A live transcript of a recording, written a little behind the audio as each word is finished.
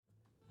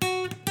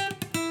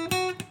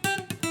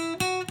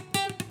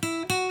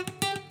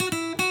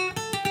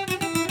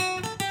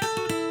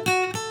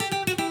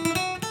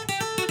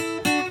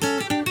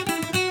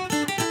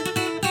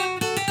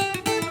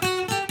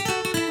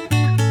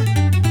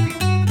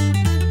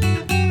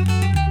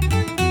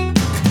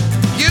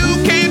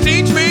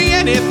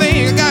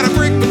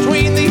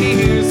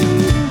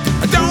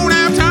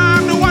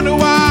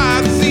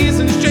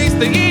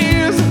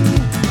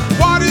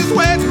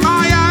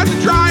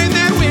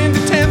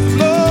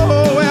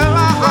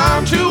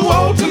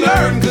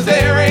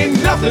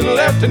nothing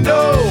left to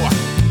know.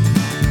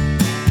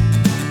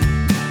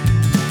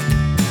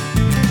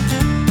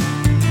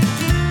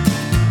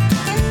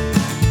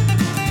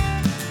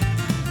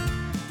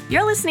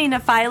 You're listening to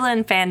Phyla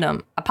and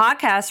Fandom, a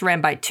podcast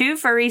ran by two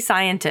furry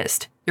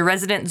scientists, your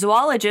resident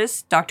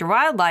zoologist, Dr.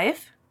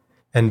 Wildlife,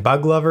 and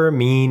bug lover,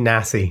 me,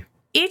 Nassie.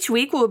 Each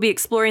week, we'll be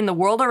exploring the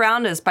world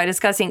around us by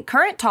discussing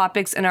current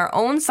topics in our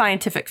own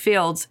scientific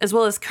fields, as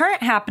well as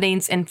current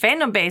happenings in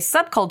fandom-based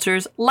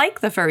subcultures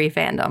like the furry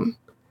fandom.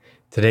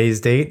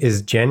 Today's date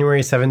is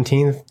January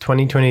 17th,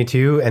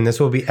 2022, and this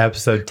will be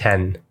episode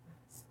 10.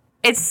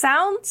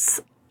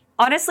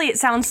 Honestly, it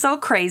sounds so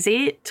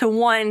crazy to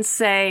one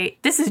say,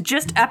 this is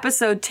just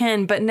episode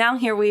 10, but now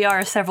here we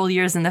are several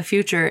years in the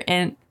future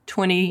in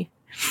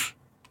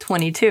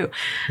 2022.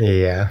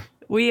 Yeah.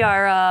 We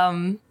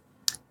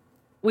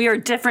are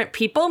different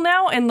people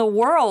now in the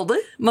world.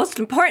 Most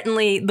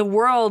importantly, the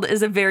world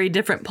is a very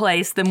different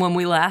place than when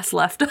we last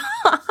left.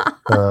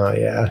 Oh,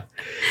 yeah.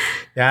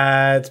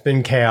 Yeah, it's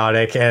been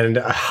chaotic. And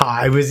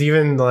I was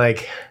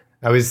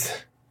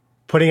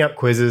putting up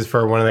quizzes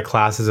for one of the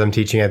classes I'm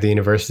teaching at the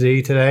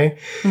university today.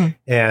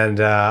 And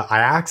I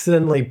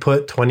accidentally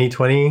put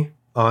 2020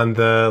 on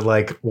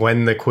the,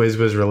 when the quiz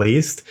was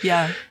released.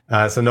 Yeah.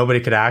 So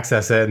nobody could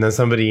access it. And then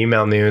somebody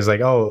emailed me and was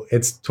like, oh,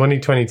 it's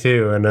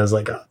 2022. And I was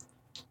like, oh,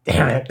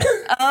 damn it.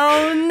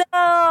 Oh,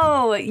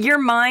 no. Your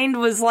mind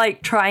was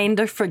trying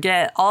to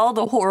forget all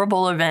the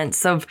horrible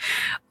events of,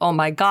 oh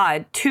my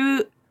God,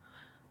 2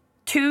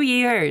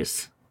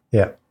 years.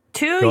 Yeah.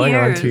 2 years. Going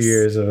on 2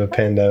 years of a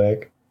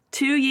pandemic.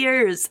 2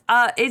 years.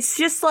 It's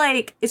just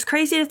it's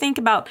crazy to think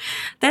about.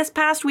 This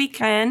past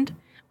weekend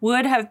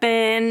would have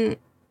been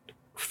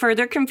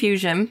further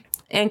confusion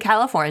in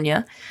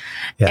California.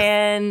 Yeah.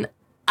 And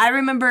I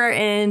remember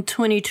in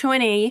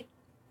 2020,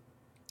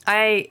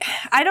 I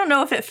don't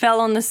know if it fell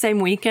on the same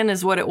weekend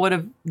as what it would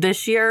have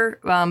this year,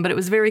 but it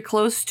was very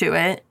close to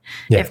it,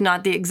 if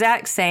not the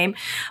exact same.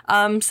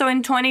 So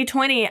in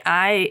 2020,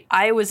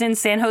 I was in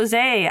San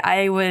Jose.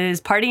 I was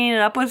partying it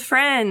up with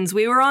friends.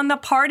 We were on the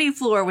party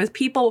floor with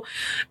people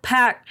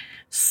packed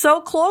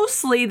so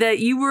closely that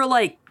you were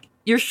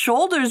your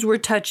shoulders were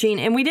touching,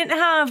 and we didn't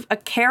have a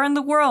care in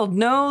the world.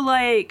 No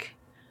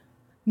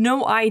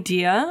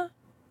idea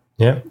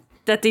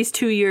that these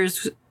 2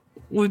 years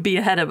would be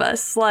ahead of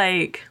us.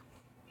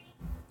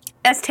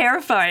 That's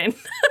terrifying.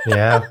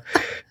 Yeah.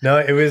 No,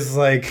 it was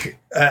I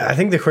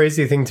think the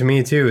crazy thing to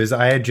me too is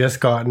I had just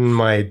gotten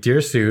my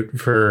deer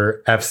suit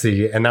for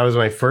FC, and that was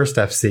my first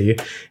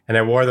FC, and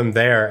I wore them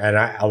there, and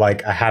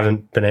I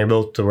haven't been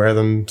able to wear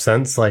them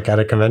since, at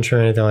a convention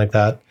or anything like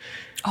that.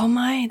 Oh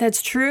my,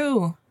 that's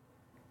true.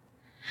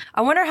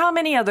 I wonder how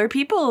many other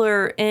people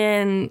are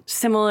in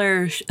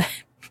similar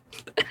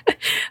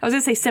I was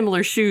going to say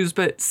similar shoes,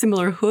 but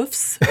similar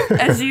hoofs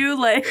as you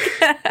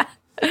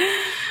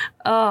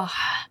Oh,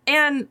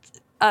 and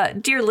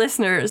dear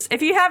listeners,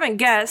 if you haven't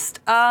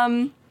guessed,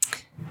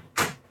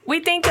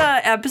 we think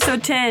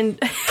episode 10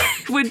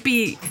 would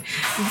be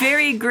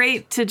very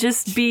great to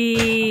just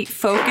be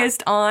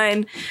focused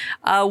on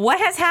what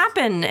has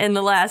happened in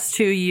the last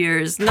 2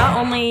 years, not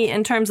only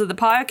in terms of the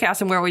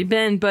podcast and where we've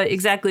been, but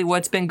exactly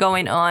what's been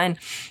going on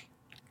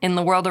in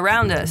the world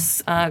around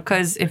us.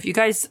 Because if you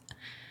guys...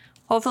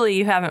 Hopefully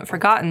you haven't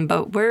forgotten,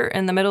 but we're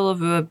in the middle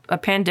of a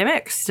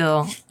pandemic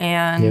still.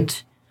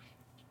 And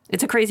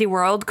It's a crazy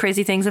world.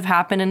 Crazy things have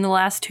happened in the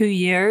last 2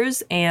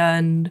 years.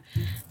 And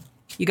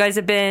you guys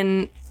have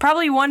been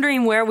probably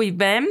wondering where we've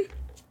been.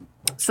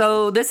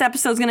 So this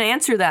episode's going to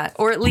answer that.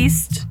 Or at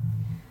least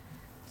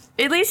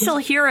you'll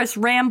hear us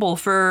ramble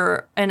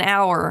for an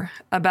hour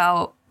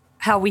about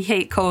how we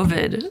hate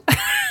COVID.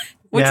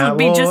 Which would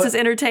be just as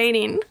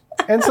entertaining.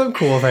 And some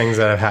cool things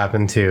that have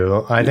happened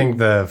too. I think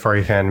the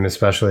furry fandom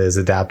especially has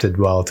adapted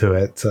well to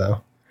it.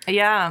 So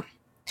yeah.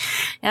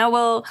 Yeah,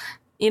 well,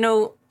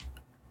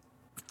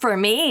 for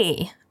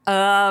me,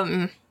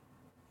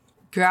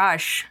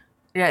 gosh,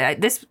 yeah,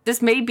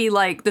 this may be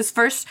this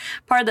first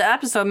part of the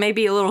episode may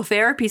be a little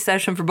therapy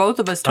session for both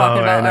of us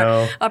talking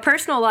about our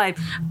personal life.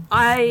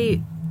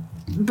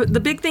 But the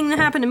big thing that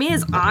happened to me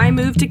is I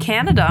moved to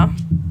Canada.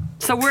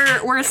 So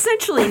we're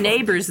essentially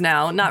neighbors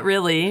now. Not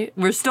really.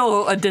 We're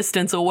still a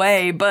distance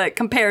away, but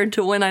compared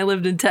to when I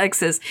lived in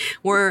Texas,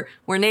 we're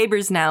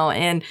neighbors now.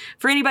 And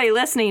for anybody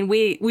listening,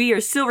 we are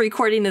still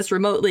recording this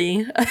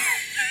remotely,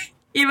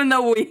 even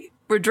though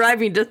we're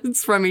driving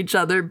distance from each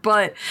other.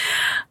 But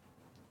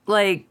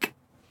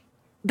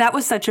that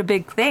was such a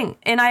big thing,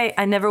 and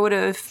I never would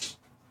have.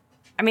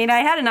 I mean, I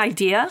had an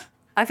idea.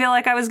 I feel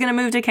like I was going to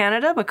move to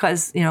Canada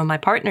because, my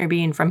partner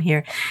being from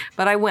here.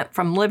 But I went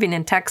from living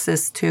in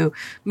Texas to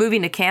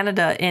moving to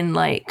Canada in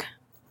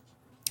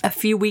a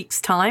few weeks'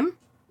 time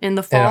in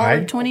the fall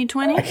of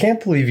 2020. I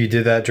can't believe you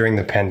did that during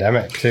the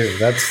pandemic, too.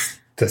 That's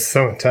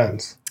so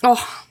intense.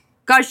 Oh,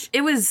 gosh,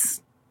 it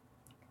was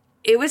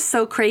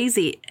so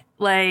crazy.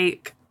 I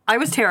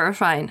was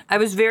terrified. I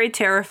was very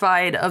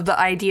terrified of the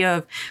idea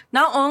of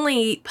not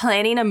only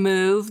planning a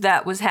move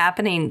that was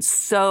happening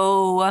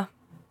so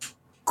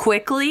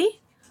quickly,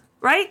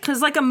 right?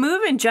 Because like a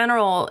move in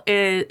general,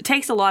 it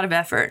takes a lot of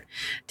effort.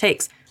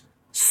 Takes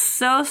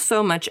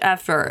so much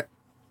effort.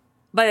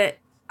 But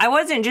I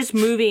wasn't just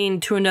moving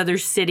to another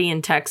city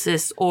in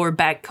Texas or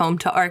back home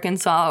to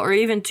Arkansas or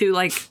even to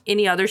like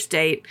any other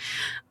state.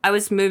 I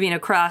was moving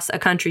across a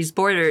country's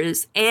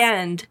borders,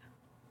 and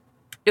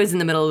it was in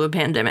the middle of a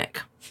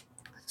pandemic.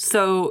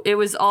 So it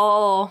was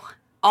all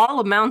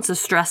amounts of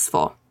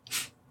stressful.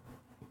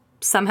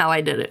 Somehow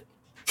I did it.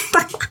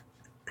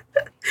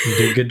 You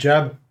did a good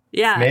job.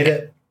 Yeah. Made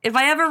it. If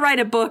I ever write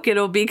a book,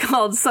 it'll be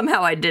called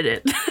Somehow I Did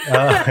It.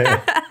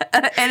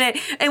 And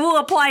it will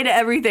apply to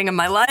everything in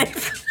my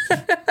life.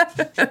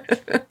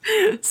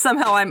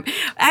 Somehow I'm...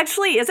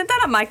 Actually, isn't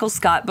that a Michael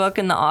Scott book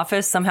in The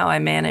Office? Somehow I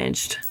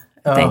Managed.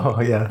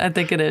 Yeah. I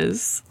think it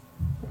is.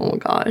 Oh,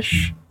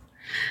 gosh.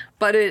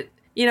 But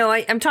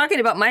I'm talking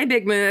about my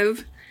big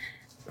move.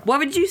 What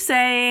would you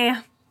say...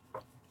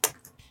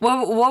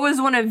 What was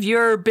one of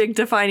your big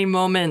defining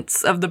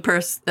moments of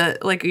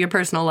like your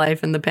personal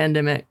life in the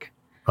pandemic?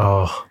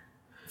 Oh.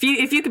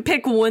 If you could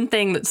pick one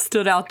thing that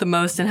stood out the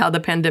most in how the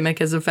pandemic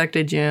has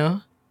affected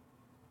you.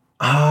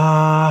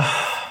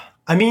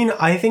 I mean,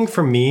 I think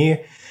for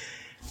me,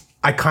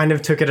 I kind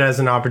of took it as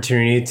an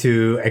opportunity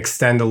to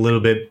extend a little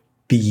bit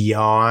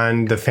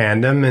beyond the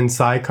fandom in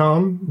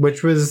SciComm,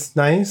 which was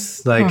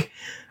nice. Like,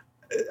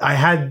 I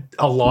had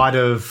a lot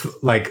of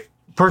like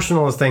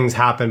personal things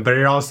happen, but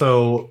it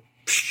also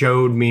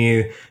showed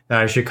me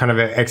that I should kind of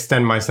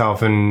extend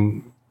myself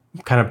and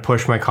kind of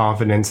push my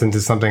confidence into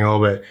something a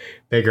little bit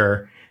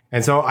bigger.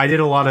 And so I did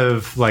a lot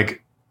of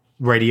like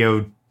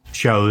radio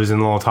shows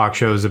and little talk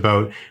shows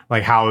about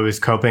like how I was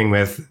coping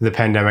with the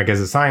pandemic as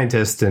a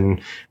scientist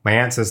and my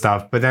aunts and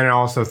stuff. But then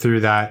also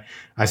through that,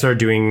 I started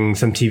doing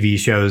some TV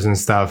shows and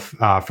stuff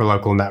for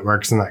local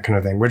networks and that kind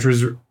of thing, which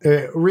was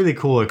a really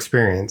cool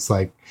experience,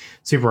 like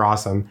super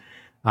awesome.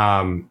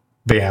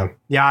 But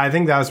yeah, I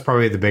think that was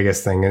probably the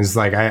biggest thing is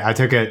like I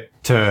took it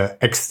to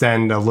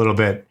extend a little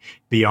bit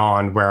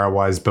beyond where I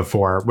was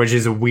before, which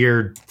is a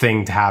weird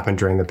thing to happen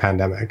during the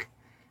pandemic.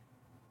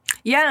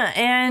 Yeah,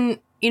 and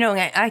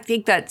I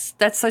think that's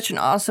such an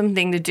awesome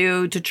thing to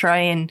do, to try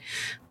and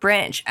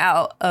branch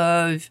out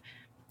of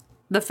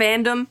the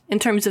fandom in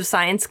terms of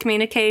science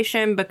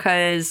communication,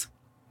 because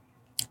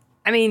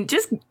I mean,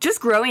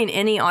 just growing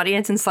any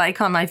audience in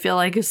SciComm, I feel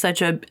like is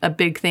such a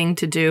big thing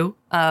to do.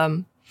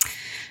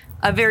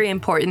 A very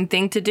important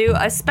thing to do,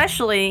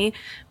 especially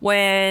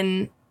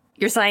when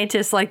you're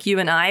scientists like you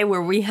and I,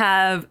 where we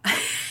have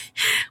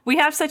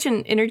such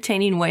an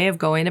entertaining way of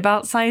going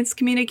about science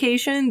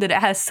communication that it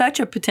has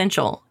such a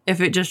potential if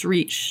it just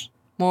reached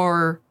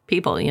more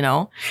people,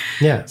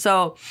 Yeah.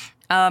 So,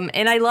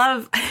 and I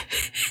love,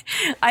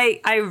 I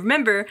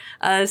remember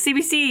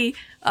CBC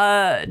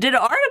did an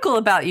article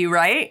about you,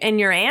 right?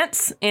 And your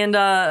aunts and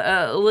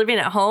living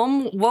at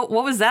home. What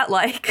was that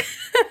like?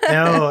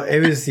 No, it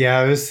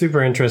was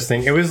super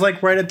interesting. It was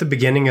like right at the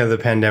beginning of the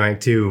pandemic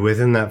too,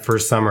 within that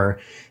first summer.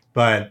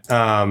 But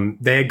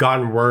they had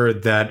gotten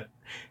word that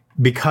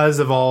because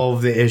of all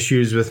of the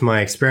issues with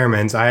my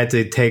experiments, I had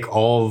to take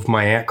all of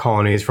my ant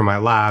colonies from my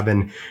lab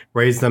and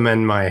raise them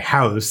in my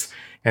house.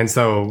 And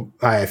so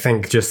I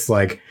think just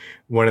like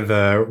one of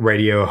the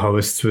radio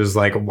hosts was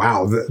like,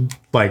 wow,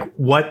 like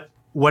what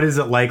is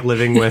it like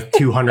living with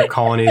 200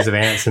 colonies of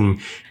ants in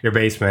your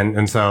basement?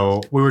 And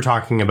so we were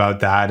talking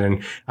about that.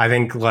 And I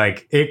think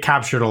like it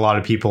captured a lot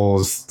of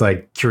people's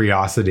like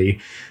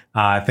curiosity,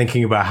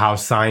 thinking about how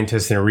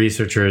scientists and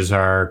researchers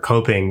are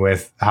coping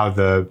with how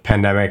the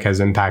pandemic has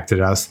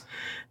impacted us.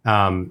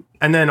 And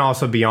then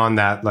also beyond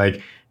that,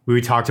 like we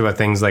talked about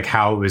things like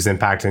how it was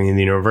impacting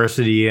the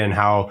university and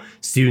how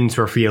students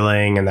were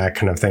feeling and that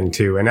kind of thing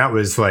too. And that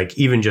was like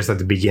even just at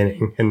the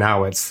beginning. And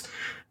now it's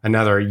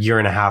another year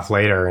and a half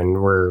later,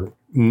 and we're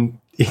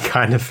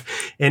kind of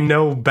in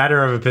no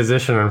better of a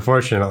position,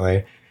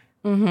 unfortunately.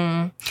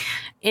 Mm-hmm.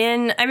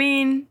 And I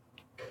mean,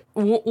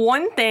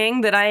 one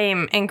thing that I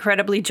am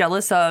incredibly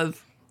jealous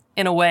of,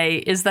 in a way,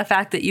 is the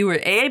fact that you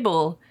were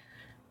able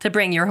to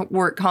bring your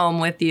work home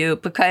with you.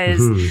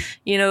 Because,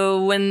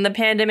 when the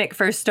pandemic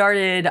first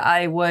started,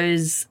 I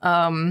was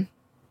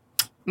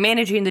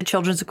managing the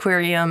Children's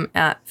Aquarium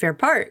at Fair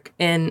Park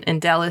in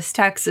Dallas,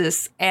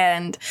 Texas.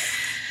 And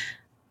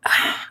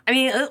I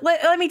mean,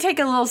 let me take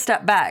a little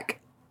step back.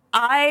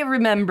 I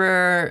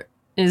remember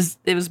it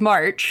was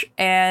March,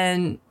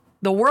 and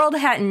the world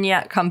hadn't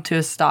yet come to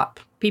a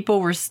stop.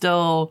 People were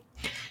still,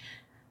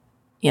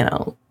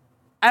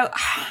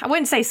 I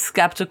wouldn't say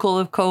skeptical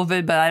of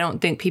COVID, but I don't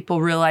think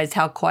people realized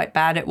how quite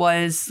bad it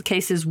was.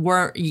 Cases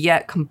weren't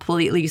yet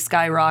completely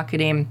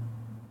skyrocketing.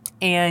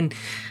 And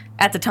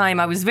at the time,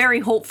 I was very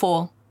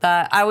hopeful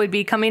that I would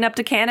be coming up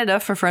to Canada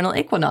for Vernal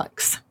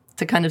Equinox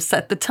to kind of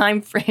set the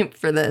time frame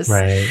for this.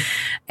 Right.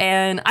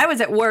 And I was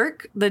at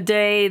work the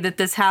day that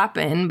this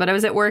happened, but I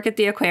was at work at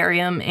the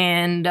aquarium,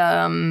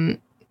 and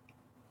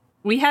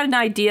we had an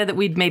idea that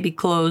we'd maybe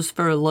close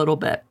for a little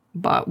bit,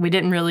 but we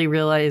didn't really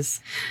realize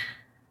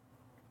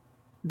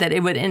that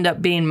it would end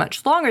up being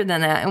much longer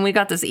than that. And we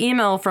got this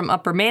email from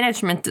upper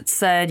management that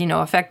said,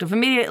 effective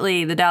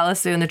immediately, the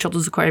Dallas Zoo and the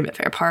Children's Aquarium at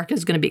Fair Park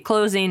is going to be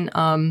closing.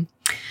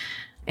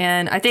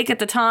 And I think at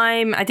the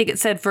time, it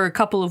said for a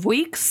couple of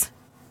weeks.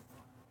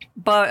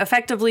 But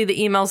effectively,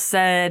 the email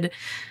said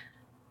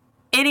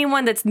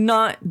anyone that's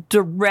not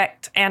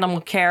direct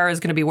animal care is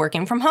going to be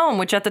working from home,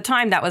 which at the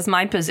time, that was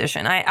my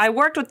position. I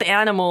worked with the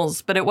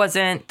animals, but it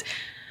wasn't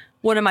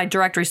one of my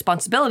direct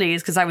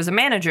responsibilities because I was a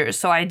manager.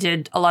 So I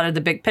did a lot of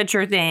the big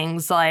picture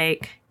things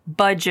like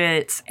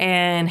budgets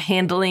and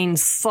handling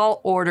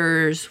salt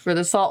orders for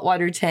the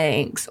saltwater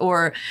tanks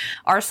or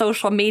our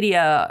social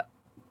media,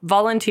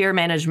 volunteer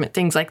management,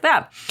 things like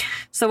that.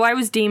 So I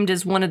was deemed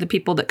as one of the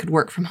people that could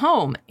work from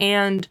home.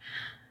 And,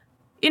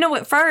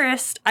 at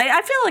first,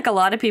 I feel like a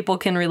lot of people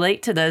can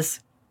relate to this.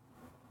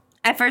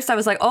 At first, I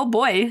was like, oh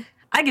boy,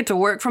 I get to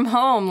work from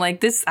home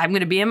like this. I'm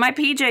going to be in my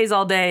PJs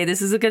all day. This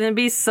is going to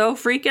be so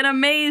freaking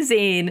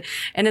amazing.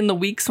 And then the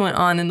weeks went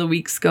on and the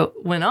weeks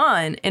went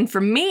on. And for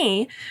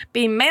me,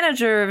 being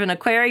manager of an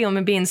aquarium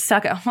and being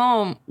stuck at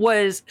home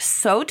was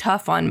so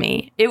tough on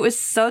me. It was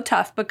so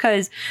tough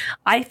because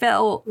I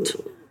felt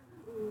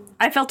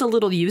a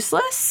little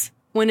useless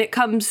when it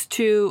comes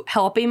to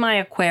helping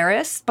my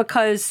aquarists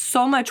because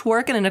so much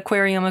work in an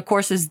aquarium, of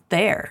course, is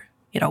there.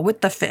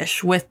 With the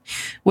fish, with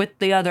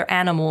the other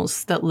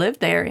animals that live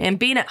there. And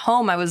being at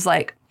home, I was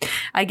like,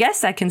 I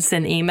guess I can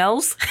send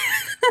emails.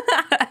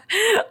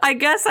 I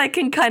guess I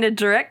can kind of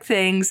direct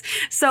things.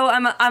 So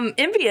I'm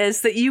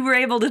envious that you were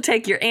able to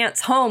take your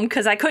ants home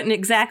because I couldn't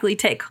exactly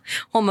take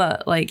home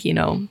a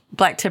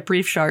black tip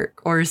reef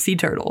shark or a sea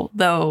turtle,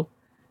 though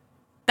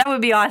that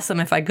would be awesome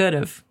if I could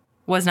have.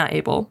 Was not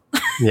able.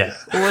 Yeah.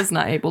 Was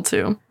not able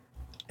to.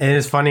 And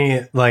it's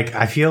funny,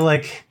 I feel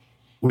like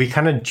we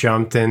kind of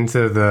jumped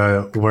into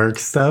the work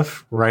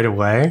stuff right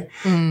away.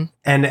 Mm.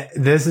 And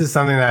this is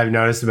something that I've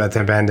noticed about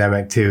the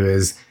pandemic too,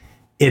 is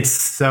it's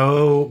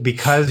so,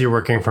 because you're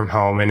working from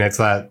home and it's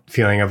that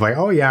feeling of like,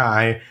 oh yeah,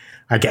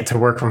 I get to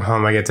work from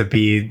home. I get to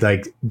be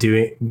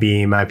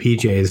be my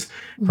PJs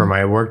for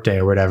my work day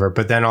or whatever.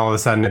 But then all of a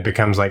sudden it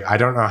becomes like, I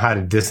don't know how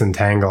to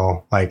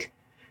disentangle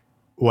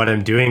what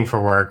I'm doing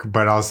for work,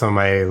 but also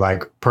my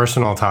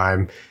personal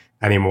time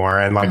anymore.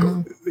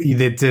 And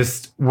it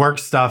just work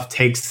stuff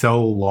takes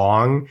so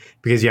long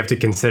because you have to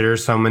consider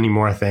so many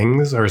more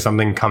things, or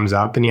something comes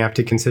up and you have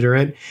to consider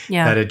it,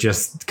 that it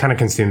just kind of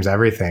consumes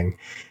everything.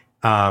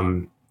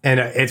 And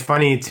it's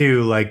funny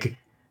too,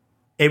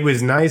 it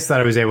was nice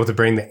that I was able to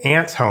bring the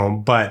ants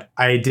home, but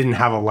I didn't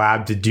have a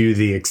lab to do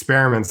the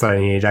experiments that I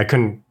needed. I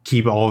couldn't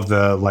keep all of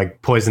the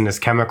poisonous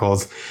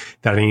chemicals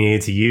that I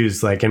needed to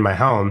use in my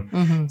home.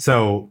 Mm-hmm.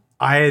 So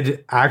I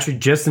had actually,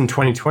 just in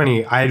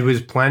 2020, I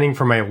was planning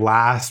for my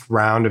last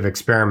round of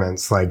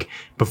experiments,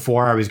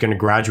 before I was going to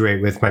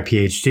graduate with my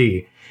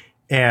PhD.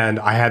 And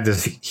I had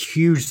this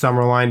huge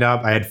summer lined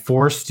up. I had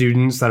 4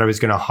 students that I was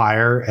going to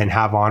hire and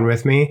have on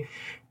with me.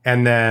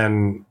 And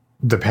then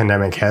the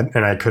pandemic hit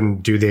and I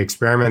couldn't do the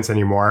experiments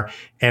anymore.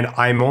 And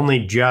I'm only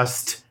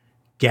just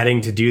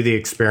getting to do the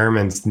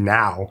experiments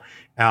now.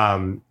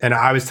 And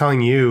I was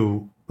telling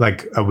you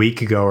a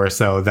week ago or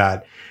so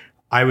that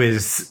I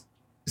was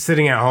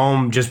sitting at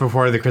home just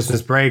before the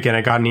Christmas break and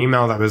I got an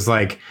email that was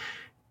like,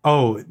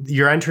 oh,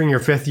 you're entering your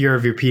 5th year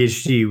of your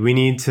PhD. We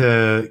need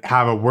to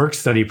have a work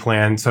study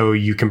plan so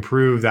you can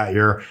prove that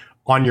you're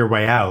on your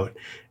way out.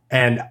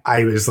 And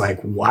I was like,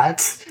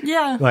 what?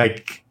 Yeah.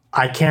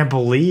 I can't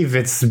believe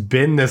it's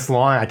been this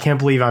long. I can't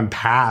believe I'm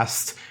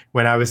past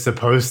when I was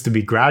supposed to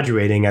be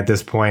graduating at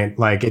this point.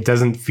 It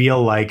doesn't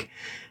feel like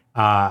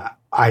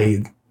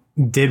I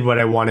did what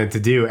I wanted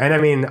to do. And I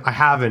mean, I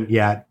haven't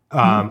yet.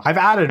 I've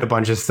added a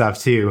bunch of stuff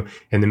too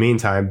in the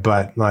meantime,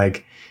 but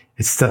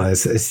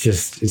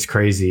it's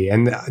crazy.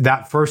 And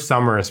that first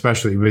summer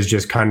especially was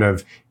just kind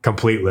of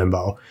complete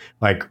limbo.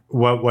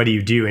 What do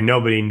you do? And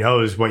nobody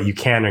knows what you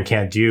can and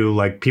can't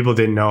do. People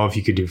didn't know if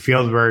you could do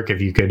field work,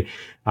 if you could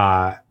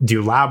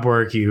do lab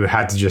work. You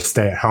had to just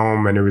stay at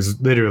home. And it was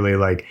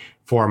literally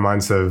 4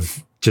 months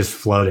of just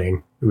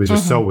floating. It was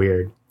just so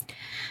weird.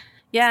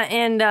 Yeah.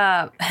 And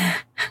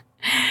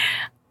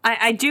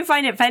I do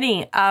find it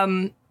funny.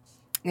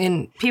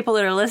 And people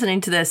that are listening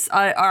to this,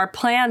 our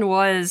plan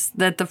was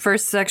that the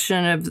first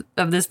section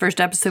of this first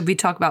episode, we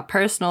talk about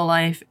personal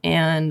life.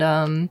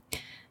 And,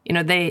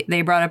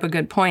 they brought up a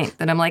good point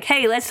that I'm like,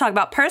 hey, let's talk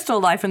about personal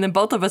life. And then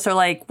both of us are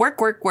like, work,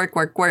 work, work,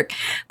 work, work.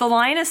 The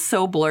line is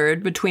so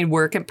blurred between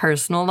work and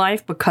personal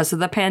life because of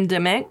the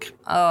pandemic.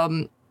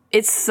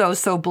 It's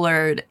so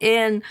blurred.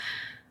 And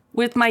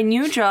with my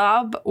new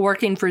job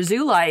working for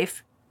Zoo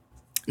Life,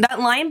 that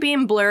line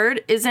being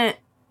blurred isn't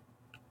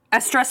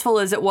as stressful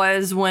as it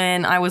was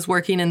when I was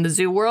working in the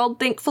zoo world,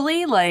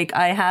 thankfully.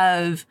 I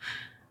have,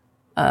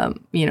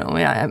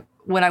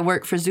 when I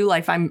work for Zoo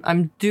Life,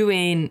 I'm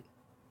doing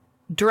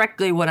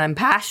directly what I'm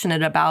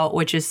passionate about,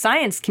 which is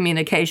science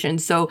communication.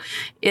 So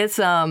it's,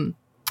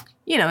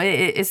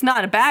 it's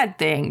not a bad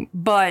thing,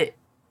 but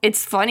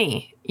it's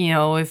funny.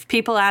 If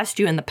people asked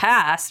you in the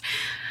past,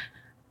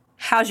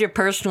 how's your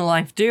personal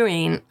life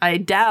doing? I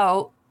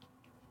doubt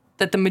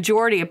that the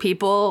majority of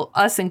people,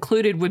 us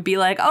included, would be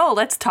like, oh,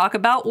 let's talk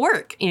about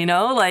work,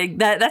 like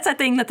that's a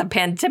thing that the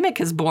pandemic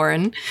has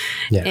born.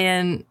 Yeah.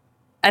 And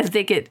I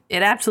think it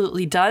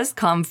absolutely does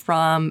come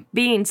from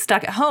being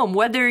stuck at home,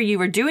 whether you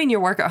were doing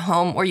your work at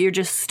home or you're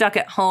just stuck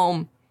at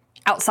home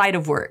outside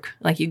of work.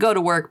 Like you go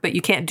to work, but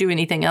you can't do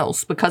anything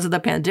else because of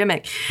the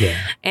pandemic. Yeah.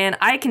 And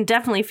I can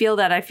definitely feel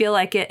that. I feel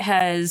like it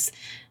has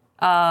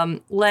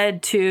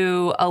led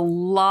to a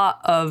lot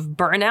of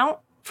burnout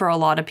for a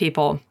lot of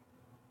people.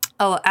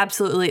 Oh,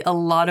 absolutely a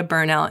lot of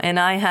burnout. And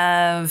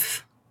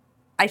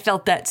I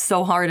felt that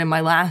so hard in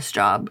my last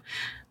job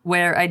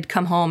where I'd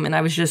come home and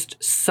I was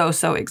just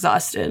so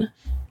exhausted.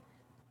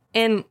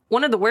 And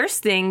one of the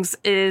worst things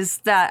is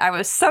that I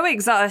was so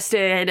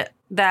exhausted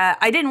that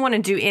I didn't want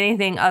to do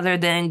anything other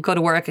than go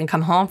to work and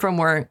come home from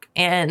work.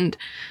 And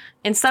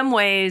in some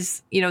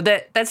ways,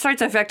 that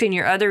starts affecting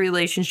your other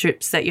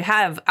relationships that you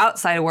have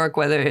outside of work,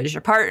 whether it's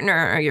your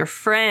partner or your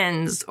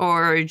friends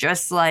or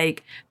just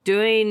like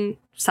doing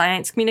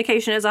science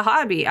communication as a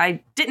hobby.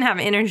 I didn't have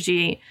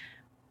energy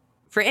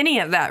for any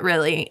of that,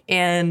 really.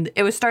 And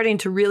it was starting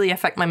to really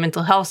affect my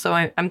mental health. So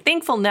I'm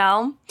thankful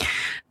now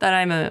that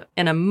I'm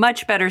in a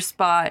much better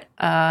spot.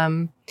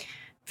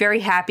 Very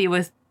happy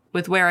with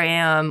where I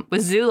am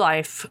with Zoo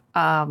Life.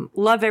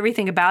 Love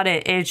everything about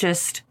it. It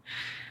just,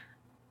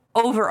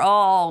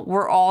 overall,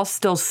 we're all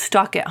still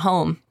stuck at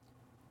home,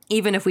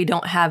 even if we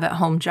don't have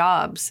at-home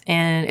jobs.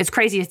 And it's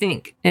crazy to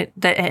think that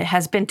it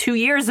has been 2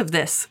 years of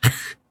this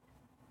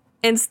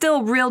and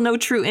still no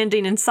true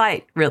ending in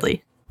sight,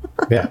 really.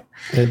 Yeah,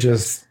 it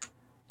just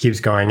keeps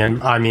going.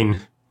 And I mean,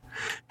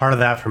 part of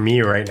that for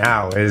me right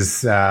now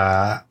is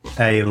I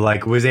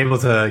was able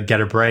to get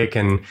a break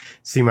and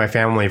see my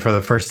family for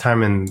the first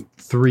time in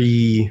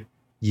 3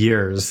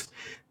 years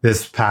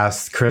this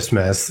past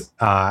Christmas.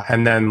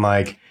 And then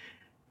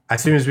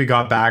as soon as we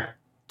got back,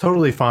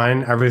 totally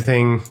fine.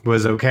 Everything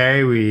was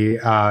okay. We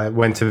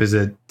went to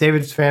visit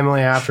David's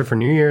family after for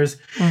New Year's.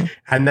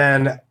 And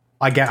then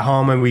I get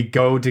home and we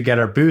go to get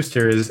our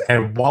boosters.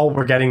 And while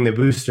we're getting the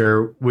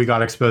booster, we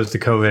got exposed to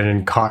COVID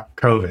and caught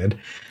COVID.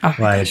 Oh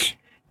gosh.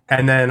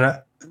 And then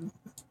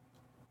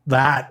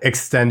that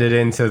extended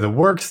into the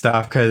work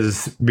stuff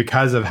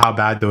because of how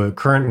bad the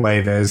current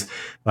wave is.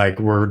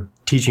 We're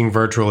teaching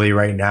virtually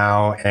right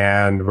now,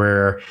 and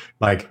we're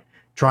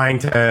trying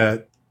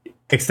to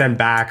extend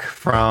back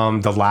from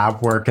the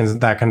lab work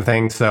and that kind of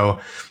thing. So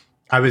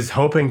I was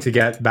hoping to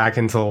get back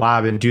into the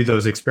lab and do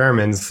those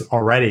experiments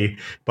already,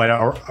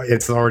 but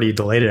it's already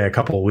delayed it a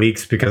couple of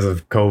weeks because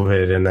of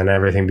COVID and then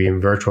everything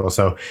being virtual.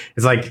 So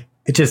it's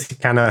it just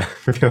kind of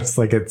feels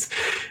like it's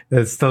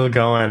still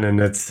going, and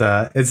it's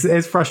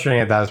frustrating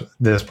at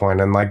this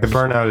point. And the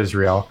burnout is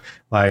real.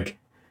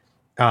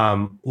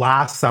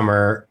 Last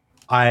summer,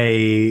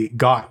 I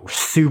got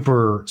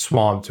super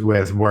swamped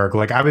with work.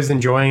 I was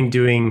enjoying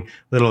doing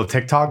little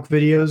TikTok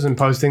videos and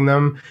posting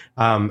them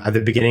at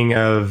the beginning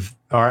of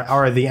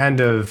or at the end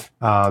of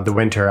the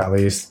winter, at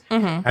least.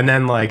 Mm-hmm. And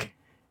then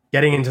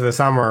getting into the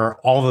summer,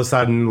 all of a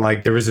sudden,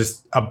 there was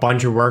just a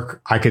bunch of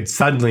work I could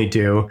suddenly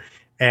do,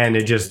 and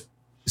it just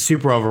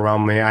super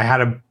overwhelmed me.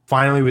 I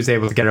finally was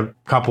able to get a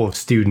couple of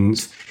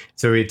students,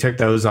 so we took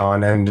those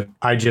on, and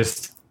I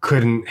just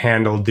couldn't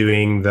handle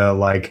doing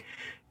the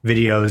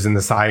videos and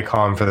the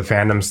SciComm for the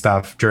fandom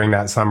stuff during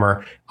that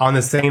summer at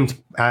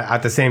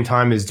the same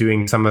time as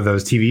doing some of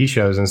those TV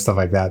shows and stuff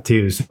like that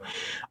too. So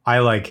I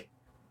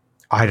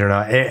don't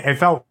know. It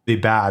felt really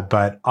bad,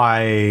 but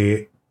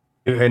I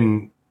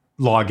didn't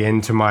log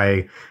into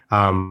my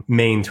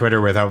main Twitter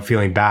without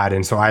feeling bad,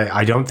 and so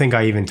I don't think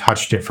I even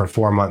touched it for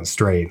 4 months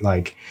straight.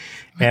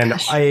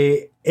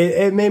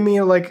 It made me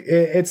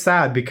it's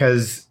sad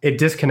because it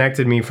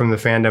disconnected me from the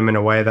fandom in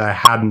a way that I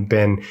hadn't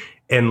been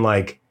in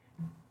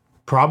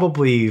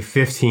probably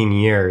 15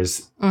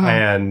 years,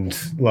 and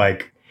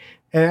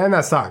and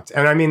that sucked.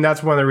 And I mean,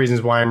 that's one of the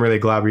reasons why I'm really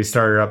glad we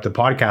started up the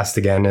podcast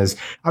again. Is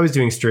I was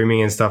doing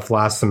streaming and stuff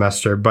last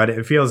semester, but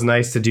it feels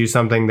nice to do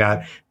something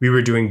that we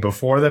were doing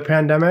before the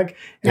pandemic,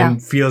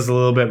 and feels a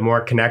little bit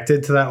more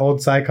connected to that old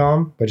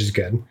SciComm, which is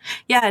good.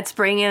 Yeah, it's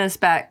bringing us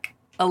back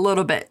a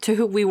little bit to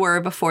who we were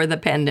before the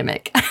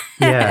pandemic.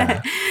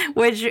 Yeah.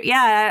 Which,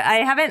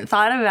 I haven't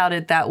thought about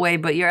it that way,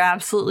 but you're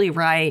absolutely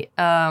right.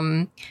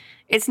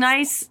 It's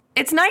nice.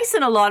 It's nice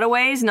in a lot of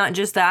ways, not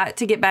just that,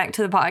 to get back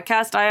to the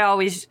podcast. I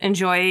always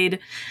enjoyed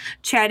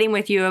chatting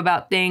with you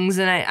about things,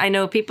 and I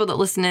know people that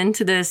listen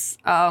into this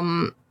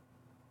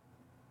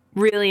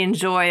really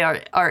enjoy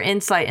our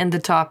insight into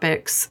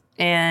topics,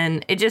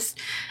 and it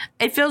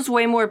feels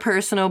way more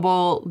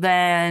personable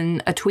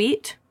than a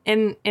tweet.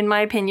 In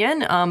my opinion,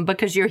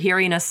 because you're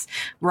hearing us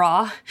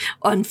raw,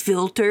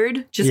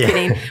 unfiltered. Just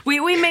kidding. We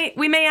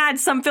may add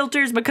some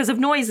filters because of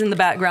noise in the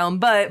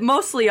background, but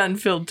mostly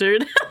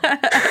unfiltered.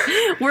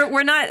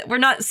 we're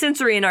not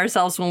censoring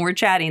ourselves when we're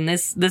chatting.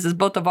 This is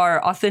both of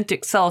our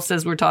authentic selves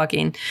as we're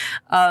talking.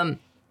 And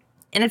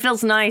it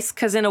feels nice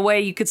because in a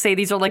way you could say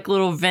these are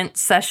little vent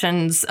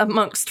sessions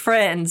amongst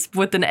friends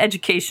with an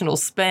educational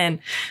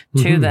spin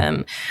to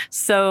them.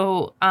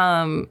 So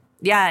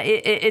yeah,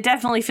 it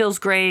definitely feels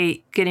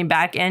great getting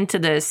back into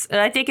this.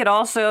 And I think it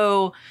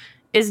also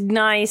is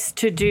nice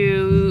to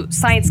do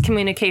science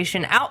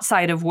communication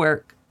outside of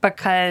work,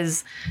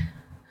 because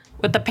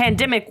with the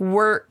pandemic,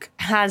 work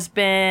has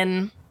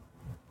been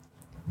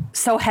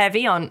so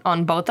heavy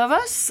on both of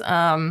us,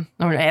 or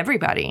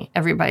everybody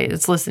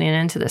that's listening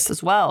into this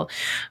as well.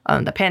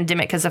 The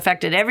pandemic has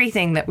affected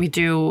everything that we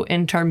do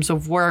in terms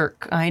of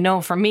work. I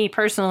know for me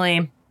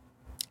personally,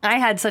 I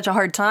had such a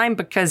hard time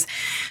because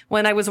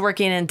when I was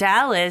working in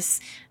Dallas,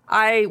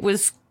 I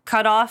was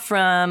cut off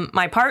from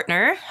my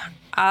partner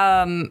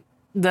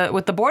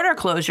with the border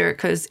closure,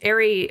 because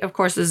Ari, of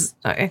course, is,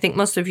 I think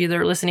most of you that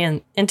are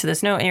listening into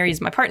this know, Ari is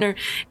my partner.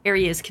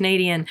 Ari is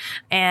Canadian.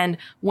 And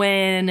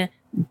when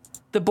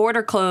the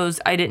border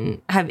closed, I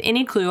didn't have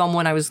any clue on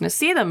when I was going to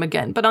see them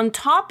again. But on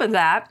top of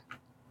that,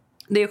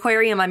 the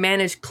aquarium I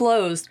managed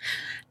closed,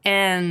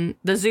 and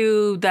the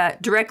zoo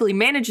that directly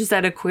manages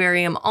that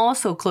aquarium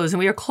also closed. And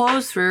we were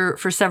closed for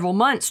several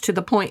months, to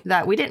the point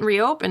that we didn't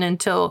reopen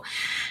until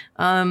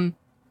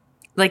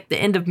like the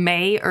end of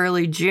May,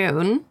 early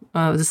June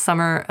of the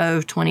summer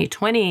of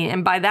 2020.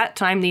 And by that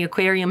time, the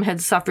aquarium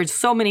had suffered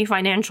so many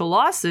financial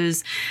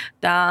losses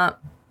that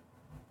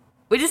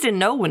we just didn't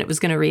know when it was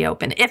going to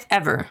reopen, if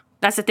ever.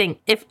 That's the thing,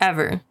 if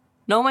ever.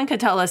 No one could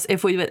tell us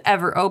if we would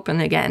ever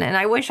open again. And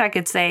I wish I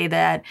could say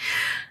that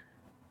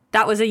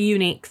that was a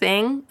unique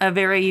thing, a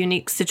very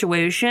unique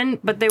situation.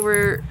 But there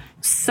were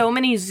so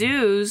many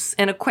zoos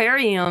and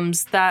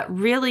aquariums that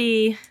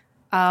really,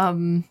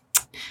 the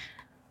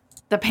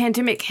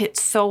pandemic hit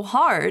so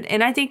hard.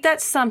 And I think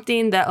that's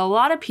something that a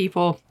lot of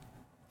people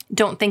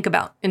don't think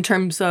about in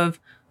terms of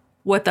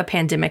what the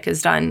pandemic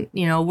has done.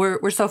 You know,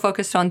 we're so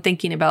focused on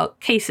thinking about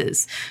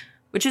cases,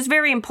 which is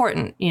very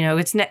important. You know,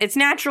 it's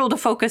natural to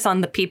focus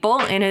on the people,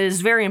 and it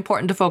is very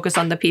important to focus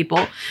on the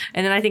people.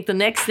 And then I think the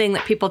next thing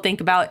that people think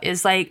about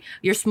is like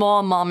your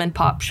small mom and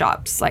pop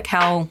shops, like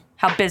how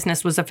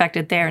business was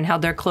affected there and how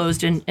they're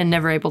closed and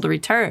never able to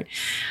return.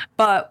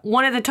 But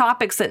one of the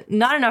topics that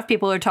not enough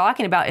people are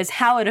talking about is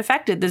how it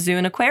affected the zoo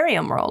and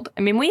aquarium world.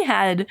 I mean, we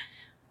had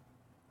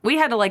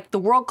like the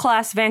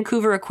world-class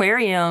Vancouver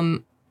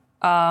Aquarium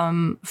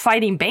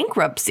fighting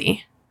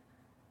bankruptcy.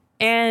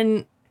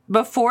 And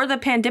before the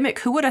pandemic,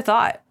 who would have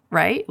thought,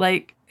 right?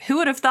 Like, who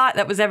would have thought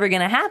that was ever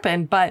going to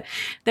happen? But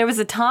there was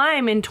a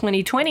time in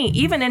 2020,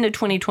 even into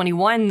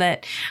 2021,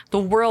 that the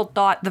world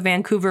thought the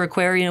Vancouver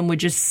Aquarium would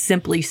just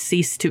simply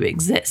cease to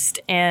exist.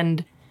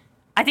 And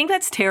I think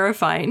that's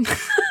terrifying.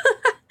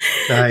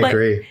 I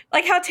agree.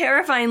 Like how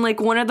terrifying, like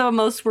one of the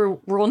most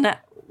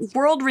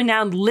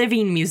world-renowned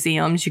living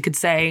museums, you could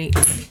say,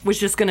 was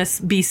just going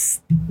to be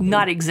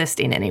not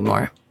existing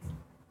anymore.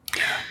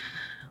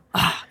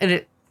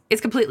 And it's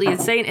completely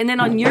insane. And then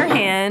on your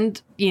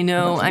hand, you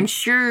know, I'm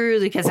sure,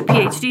 like as a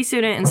PhD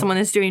student and someone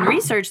that's doing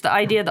research, the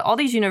idea that all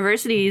these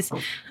universities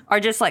are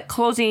just like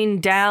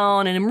closing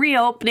down and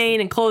reopening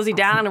and closing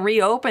down and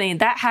reopening,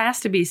 that has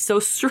to be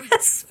so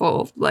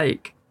stressful.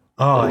 Like,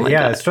 oh yeah,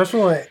 God. It's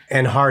stressful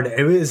and hard.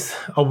 It was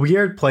a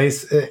weird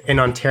place in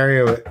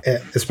Ontario,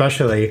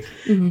 especially,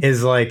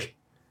 is like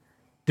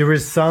there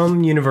was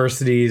some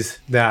universities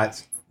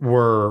that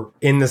were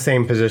in the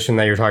same position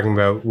that you're talking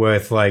about,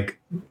 with like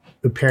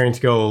preparing to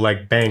go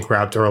like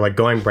bankrupt or like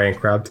going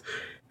bankrupt.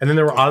 And then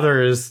there were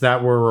others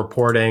that were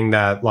reporting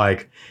that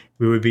like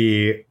we would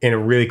be in a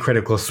really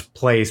critical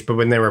place. But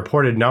when they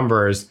reported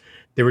numbers,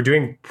 they were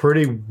doing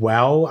pretty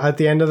well at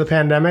the end of the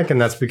pandemic.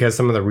 And that's because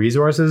some of the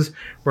resources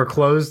were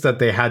closed that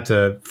they had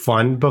to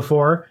fund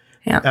before.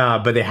 Yeah.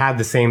 But they had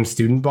the same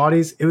student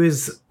bodies.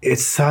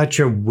 It's such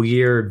a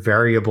weird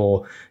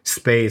variable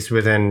space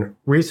within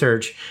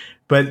research.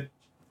 But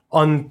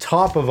on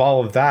top of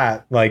all of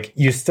that, like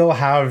you still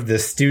have the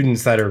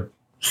students that are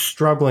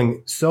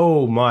struggling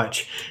so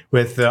much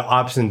with the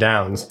ups and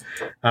downs.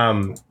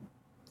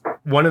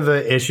 One of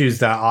the issues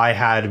that I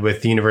had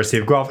with the University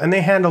of Guelph, and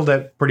they handled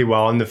it pretty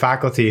well, and the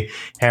faculty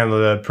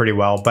handled it pretty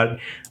well, but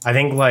I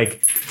think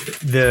like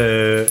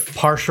the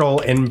partial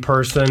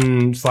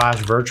in-person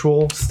 /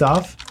 virtual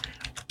stuff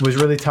was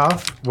really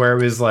tough, where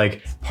it was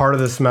like part of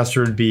the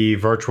semester would be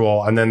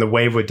virtual, and then the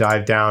wave would die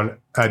down,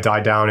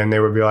 and they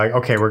would be like,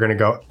 okay, we're going to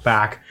go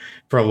back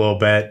for a little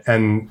bit.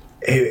 And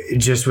it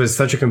just was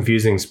such a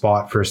confusing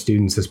spot for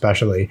students,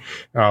 especially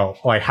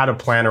like how to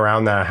plan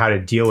around that, how to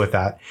deal with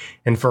that.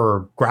 And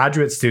for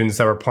graduate students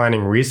that were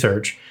planning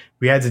research,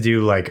 we had to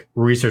do like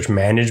research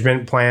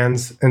management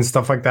plans and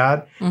stuff like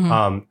that.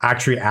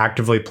 Actually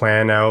actively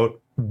plan out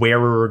where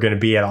we were going to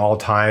be at all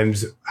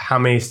times, how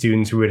many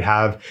students we would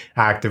have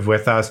active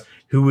with us,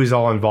 who was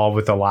all involved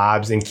with the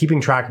labs, and keeping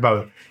track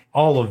about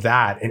all of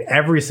that, and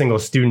every single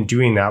student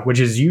doing that, which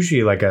is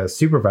usually like a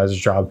supervisor's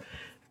job.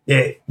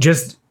 It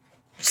just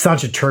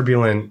such a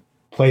turbulent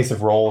place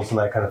of roles and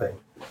that kind of thing.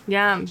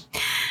 Yeah.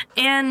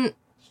 And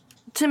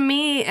to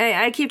me,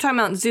 I keep talking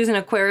about zoos and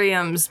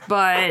aquariums,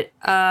 but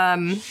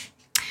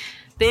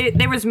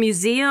there was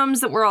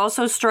museums that were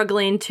also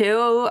struggling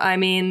too. I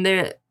mean,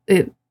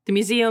 the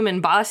museum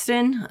in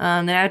Boston,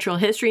 the Natural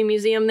History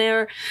Museum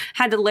there,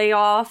 had to lay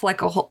off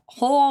like a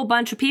whole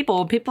bunch of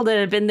people that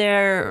had been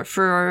there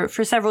for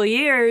several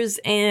years,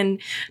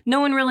 and no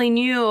one really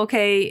knew,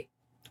 okay,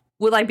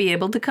 will I be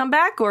able to come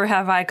back, or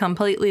have I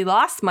completely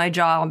lost my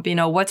job? You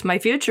know, what's my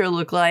future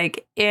look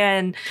like?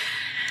 And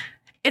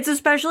it's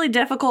especially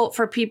difficult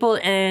for people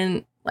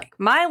in like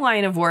my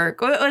line of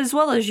work, as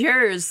well as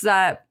yours,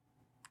 that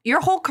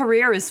your whole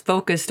career is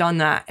focused on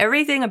that.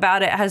 Everything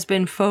about it has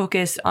been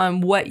focused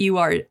on what you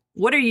are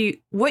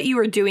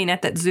doing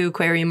at that zoo,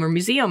 aquarium, or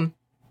museum.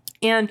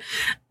 And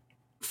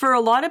for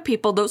a lot of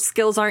people, those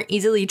skills aren't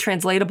easily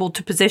translatable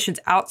to positions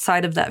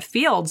outside of that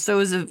field. So it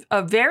was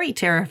a very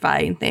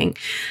terrifying thing.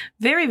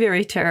 Very,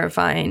 very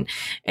terrifying.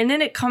 And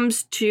then it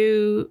comes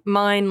to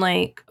mind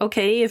like,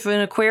 okay, if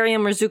an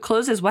aquarium or zoo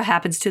closes, what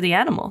happens to the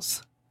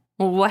animals?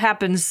 Well, what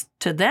happens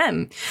to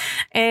them?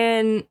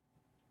 And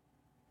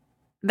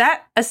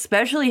that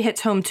especially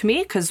hits home to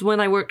me because when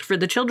I worked for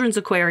the Children's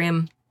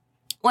Aquarium,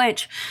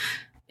 which,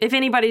 if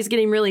anybody's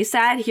getting really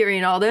sad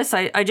hearing all this,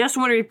 I just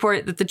want to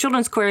report that the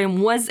Children's Aquarium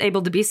was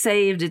able to be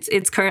saved.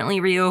 It's currently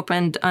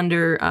reopened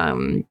under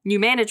new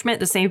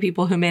management, the same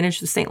people who manage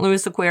the St.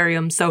 Louis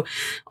Aquarium. So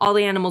all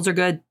the animals are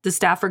good, the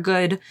staff are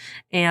good,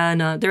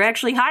 and they're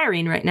actually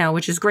hiring right now,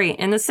 which is great.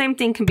 And the same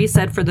thing can be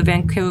said for the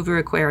Vancouver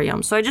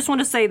Aquarium. So I just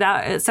want to say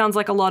that it sounds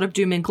like a lot of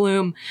doom and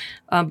gloom,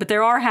 but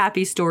there are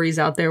happy stories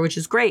out there, which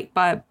is great.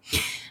 But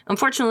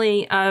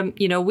unfortunately,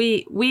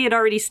 we had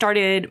already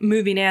started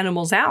moving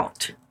animals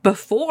out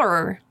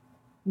before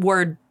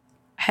word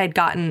had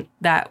gotten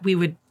that we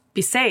would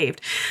be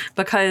saved.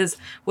 Because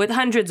with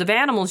hundreds of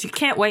animals, you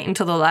can't wait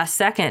until the last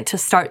second to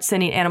start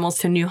sending animals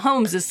to new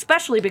homes,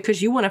 especially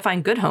because you want to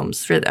find good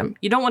homes for them.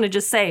 You don't want to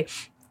just say,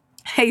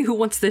 hey, who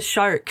wants this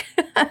shark?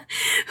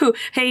 Who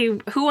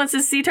wants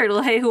this sea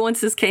turtle? Hey, who wants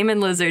this caiman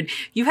lizard?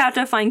 You have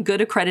to find good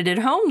accredited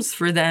homes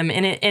for them,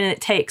 and it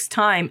takes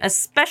time,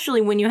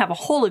 especially when you have a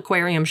whole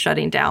aquarium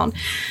shutting down.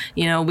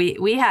 You know,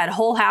 we had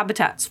whole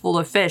habitats full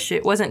of fish.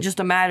 It wasn't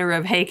just a matter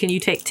of, hey, can you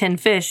take 10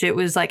 fish? It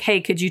was like,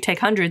 hey, could you take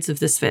hundreds of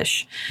this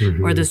fish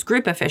or this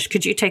group of fish?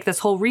 Could you take this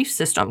whole reef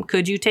system?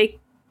 Could you take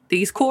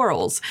these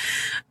corals?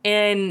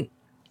 And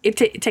it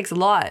takes a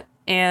lot.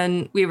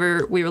 And we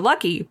were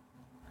lucky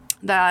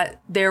that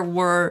there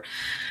were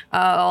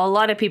a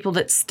lot of people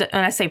that,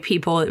 and I say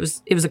people, it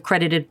was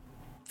accredited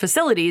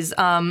facilities,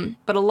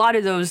 but a lot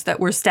of those that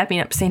were stepping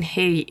up saying,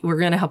 hey, we're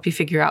going to help you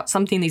figure out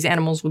something, these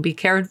animals will be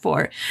cared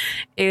for.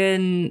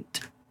 And,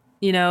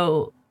 you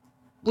know,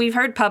 we've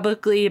heard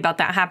publicly about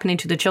that happening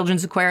to the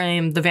Children's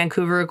Aquarium, the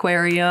Vancouver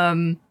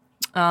Aquarium,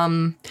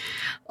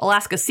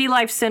 Alaska Sea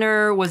Life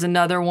Center was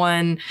another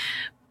one.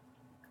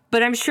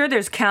 But I'm sure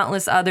there's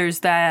countless others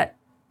that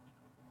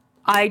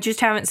I just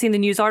haven't seen the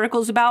news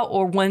articles about,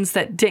 or ones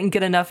that didn't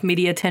get enough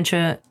media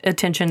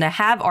attention to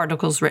have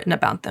articles written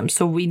about them.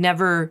 So we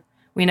never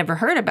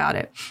heard about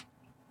it.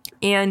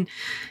 And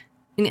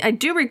I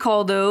do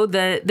recall, though,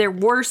 that there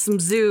were some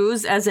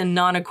zoos, as in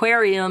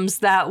non-aquariums,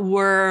 that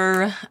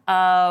were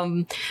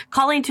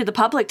calling to the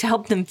public to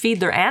help them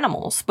feed their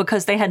animals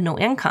because they had no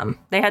income.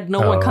 They had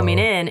no one coming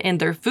in, and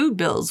their food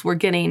bills were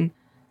getting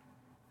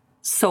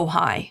so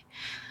high.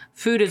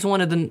 Food is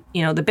one of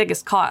the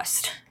biggest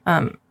cost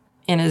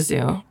in a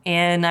zoo.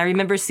 And I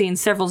remember seeing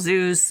several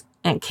zoos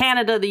in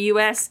Canada, the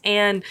US,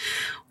 and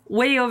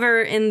way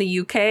over in the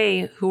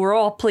UK who were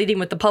all pleading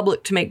with the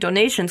public to make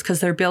donations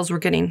because their bills were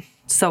getting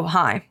so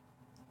high.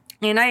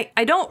 And I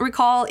don't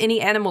recall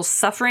any animals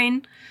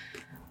suffering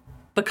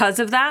because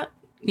of that.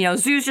 You know,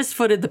 zoos just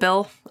footed the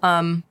bill,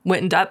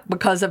 went up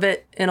because of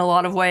it in a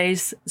lot of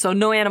ways. So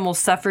no animals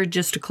suffered,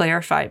 just to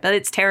clarify. But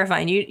it's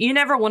terrifying. You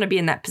never want to be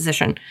in that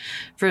position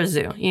for a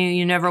zoo.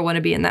 You never want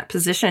to be in that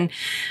position.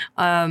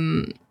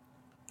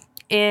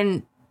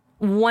 And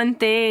one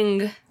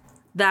thing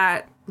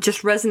that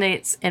just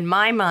resonates in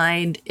my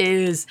mind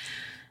is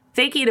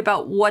thinking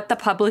about what the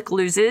public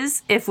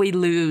loses if we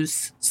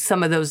lose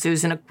some of those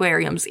zoos and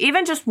aquariums,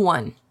 even just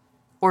one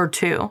or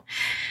two.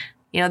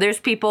 You know, there's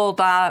people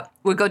that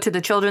would go to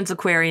the Children's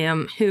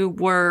Aquarium who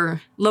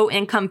were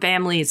low-income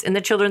families, and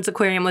the Children's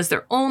Aquarium was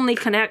their only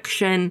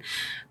connection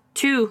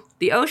to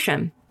the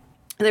ocean.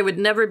 They would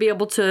never be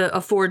able to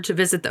afford to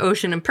visit the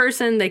ocean in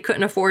person. They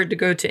couldn't afford to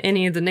go to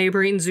any of the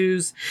neighboring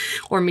zoos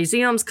or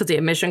museums because the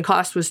admission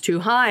cost was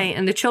too high.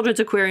 And the Children's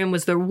Aquarium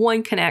was their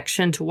one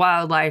connection to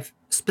wildlife,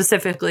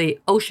 specifically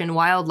ocean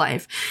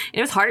wildlife. And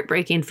it was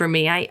heartbreaking for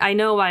me. I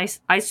know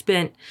I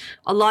spent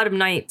a lot of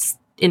nights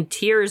in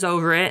tears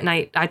over it. And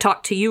I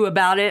talked to you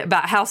about it,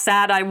 about how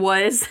sad I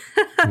was.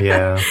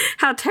 Yeah.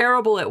 How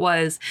terrible it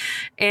was.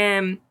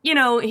 And, you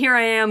know, here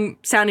I am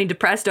sounding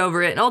depressed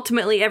over it. And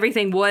ultimately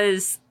everything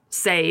was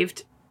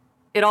saved.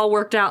 It all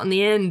worked out in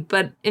the end.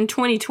 But in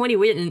 2020,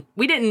 we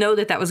didn't know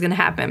that was going to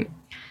happen.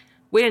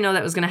 We didn't know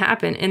that was going to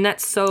happen. And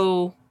that's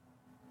so,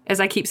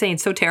 as I keep saying,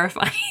 so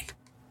terrifying.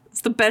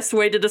 It's the best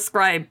way to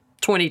describe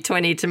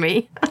 2020 to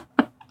me.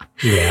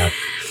 Yeah.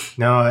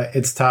 No,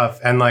 it's tough.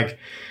 And like,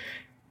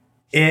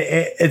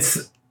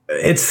 it's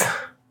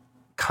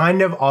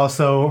kind of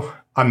also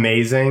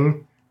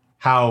amazing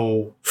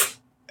how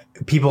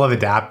people have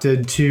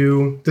adapted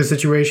to the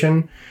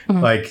situation.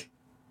 Like,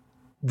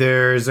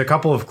 there's a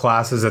couple of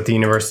classes at the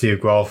University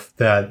of Guelph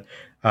that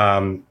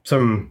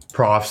some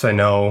profs I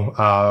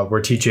know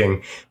were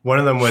teaching. One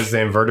of them was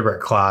the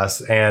invertebrate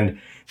class, and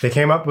they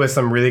came up with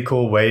some really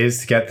cool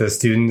ways to get the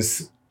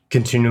students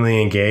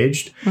continually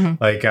engaged.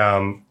 Like,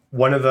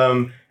 one of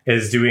them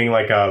is doing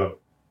like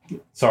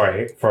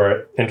sorry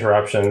for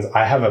interruptions.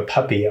 I have a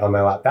puppy on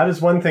my lap. That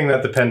is one thing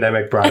that the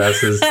pandemic brought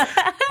us, is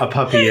a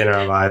puppy in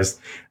our lives.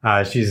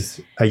 She's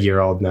a year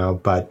old now,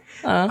 but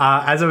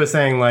as I was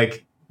saying,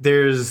 like,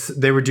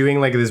 they were doing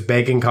like this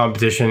baking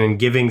competition and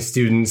giving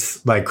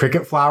students like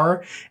cricket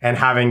flour and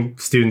having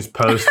students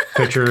post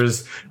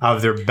pictures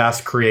of their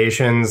best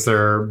creations,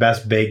 their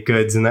best baked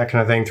goods and that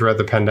kind of thing throughout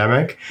the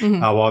pandemic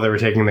while they were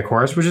taking the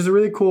course, which is a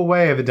really cool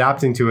way of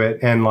adapting to it.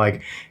 And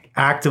like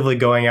actively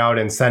going out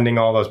and sending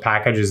all those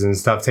packages and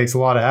stuff takes a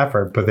lot of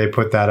effort, but they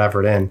put that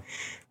effort in.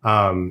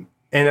 And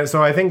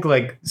so I think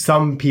like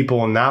some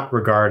people in that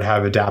regard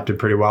have adapted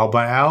pretty well,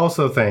 but I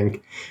also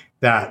think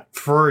that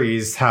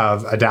furries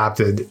have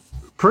adapted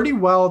pretty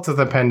well to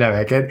the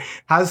pandemic. It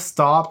has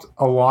stopped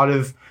a lot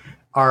of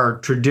our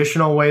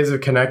traditional ways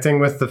of connecting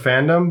with the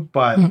fandom,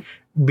 but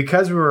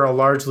because we were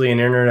largely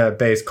an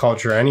internet-based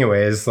culture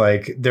anyways,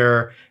 like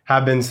there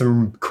have been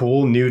some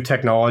cool new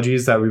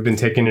technologies that we've been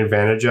taking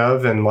advantage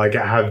of and like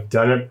have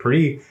done it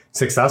pretty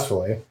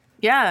successfully.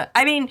 Yeah.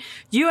 I mean,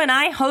 you and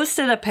I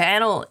hosted a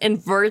panel in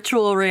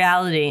virtual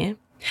reality.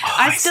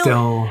 I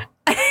still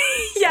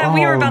yeah,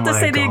 we were about to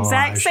say the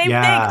exact same thing.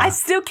 I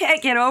still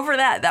can't get over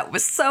that. That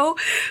was so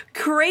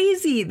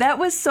crazy.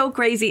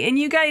 And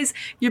you guys,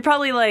 you're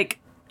probably like,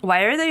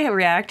 why are they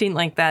reacting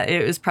like that?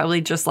 It was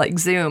probably just like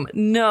Zoom.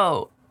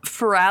 No.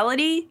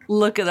 Ferality,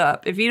 look it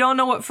up. If you don't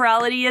know what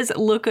Ferality is,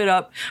 look it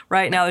up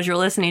right now as you're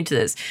listening to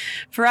this.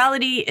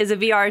 Ferality is a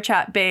VR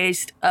chat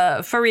based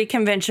furry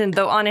convention,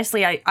 though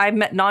honestly, I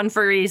met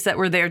non-furries that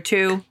were there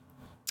too.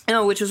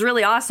 Which was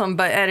really awesome,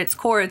 but at its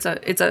core, it's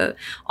a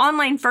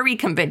online furry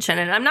convention,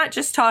 and I'm not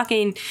just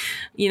talking,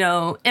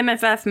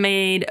 MFF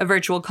made a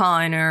virtual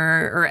con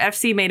or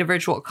FC made a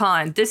virtual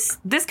con.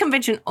 This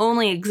convention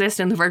only exists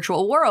in the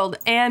virtual world,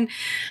 and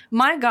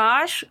my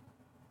gosh,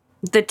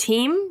 the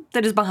team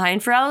that is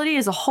behind Ferality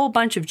is a whole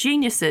bunch of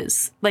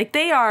geniuses. Like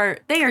they are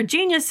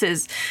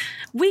geniuses.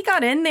 We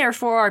got in there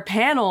for our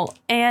panel,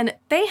 and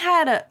they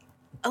had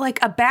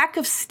a back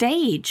of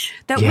stage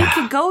that we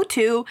could go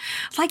to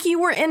like you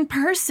were in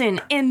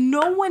person and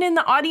no one in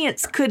the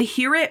audience could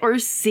hear it or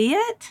see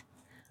it.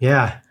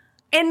 Yeah.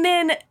 And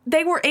then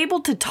they were able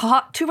to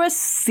talk to us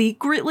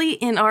secretly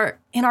in our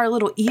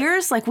little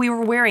ears like we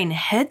were wearing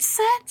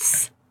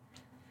headsets.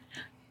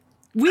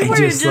 We were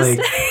just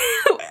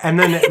and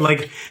then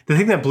like the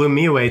thing that blew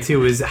me away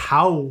too is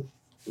how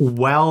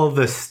well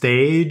the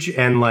stage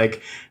and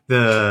like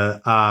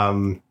the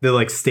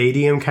like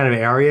stadium kind of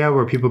area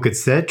where people could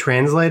sit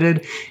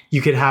translated.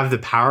 You could have the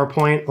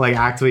PowerPoint like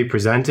actively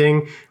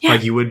presenting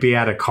like you would be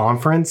at a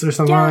conference or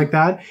something like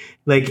that.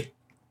 Like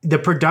the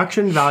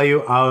production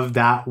value of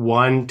that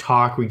one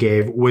talk we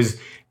gave was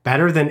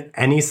better than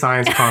any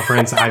science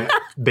conference I've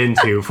been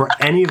to for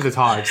any of the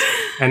talks.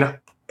 And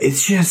it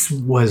just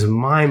was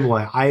mind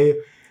blowing.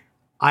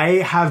 I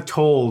have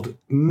told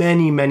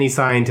many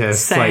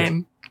scientists like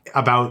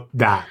about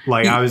that.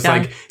 Like I was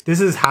like, this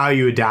is how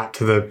you adapt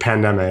to the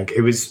pandemic.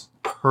 It was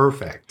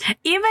perfect.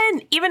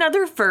 Even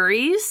other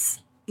furries,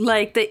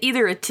 like that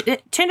either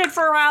attended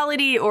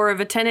Ferality or have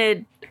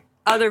attended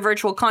other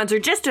virtual cons or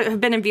just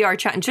have been in VR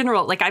chat in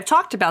general. Like I've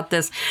talked about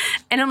this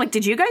and I'm like,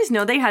 did you guys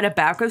know they had a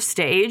back of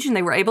stage and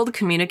they were able to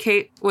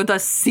communicate with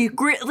us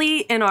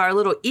secretly in our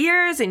little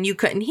ears and you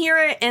couldn't hear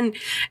it? And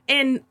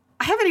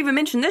I haven't even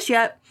mentioned this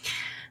yet.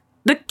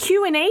 The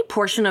Q&A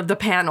portion of the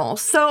panel.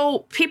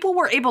 So people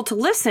were able to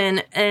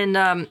listen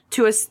and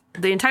to us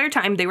the entire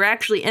time. They were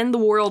actually in the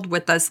world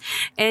with us.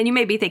 And you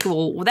may be thinking,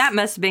 well, that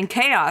must have been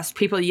chaos,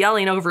 people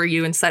yelling over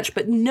you and such.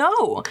 But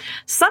no,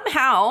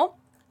 somehow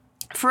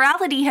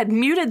Ferality had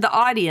muted the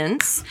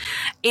audience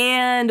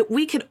and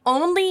we could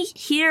only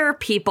hear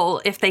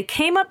people if they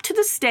came up to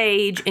the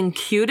stage and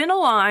queued in a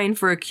line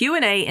for a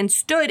Q&A and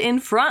stood in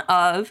front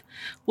of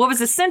what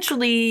was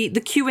essentially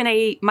the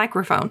Q&A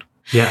microphone.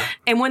 Yeah.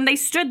 And when they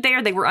stood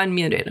there, they were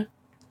unmuted.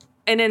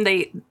 And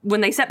then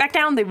when they sat back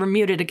down, they were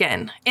muted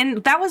again.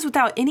 And that was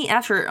without any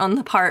effort on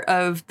the part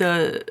of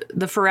the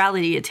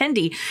Ferality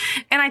attendee.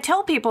 And I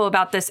tell people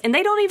about this, and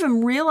they don't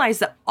even realize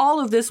that all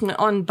of this went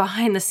on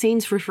behind the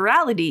scenes for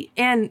Ferality.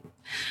 And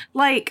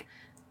like,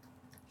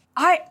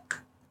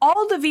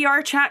 all the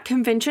VR chat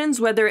conventions,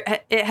 whether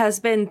it has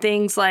been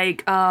things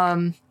like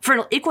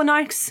Vernal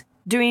Equinox,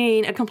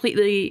 doing a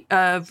completely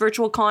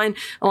virtual con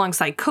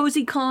alongside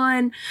Cozy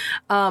Con,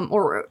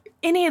 or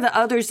any of the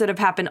others that have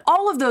happened.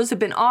 All of those have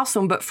been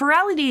awesome, but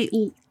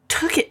Ferality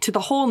took it to the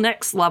whole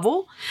next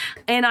level.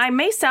 And I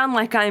may sound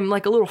like I'm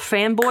like a little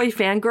fanboy,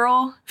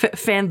 fangirl,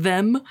 fan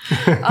them.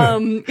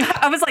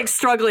 I was like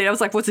struggling. I was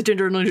like, what's a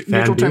gender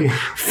neutral term?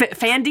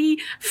 Fandy,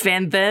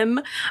 fan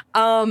them.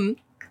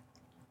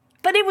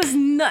 But it was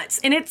nuts.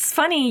 And it's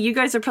funny, you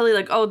guys are probably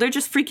like, oh, they're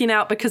just freaking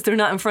out because they're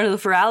not in front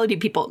of the Virality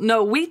people.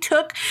 No,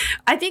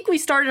 I think we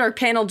started our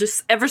panel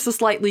just ever so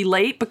slightly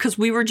late because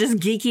we were just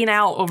geeking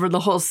out over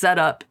the whole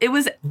setup. It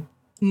was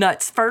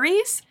nuts.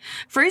 Furries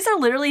are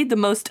literally the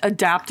most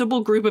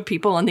adaptable group of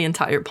people on the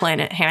entire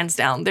planet, hands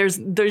down. There's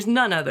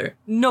none other.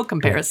 No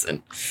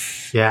comparison.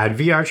 Yeah,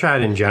 VR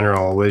chat in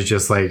general was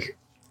just like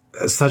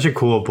such a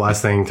cool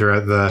blessing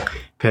throughout the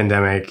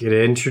pandemic. It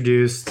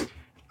introduced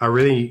a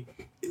really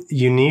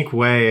unique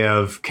way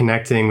of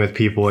connecting with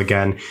people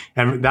again.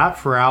 And that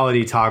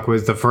Virality talk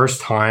was the first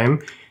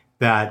time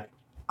that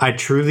I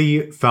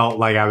truly felt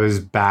like I was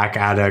back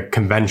at a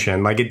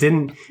convention. Like it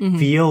didn't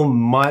feel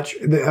much,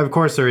 of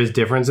course there is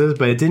differences,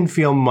 but it didn't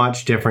feel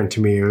much different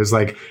to me. It was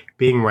like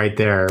being right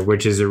there,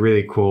 which is a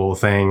really cool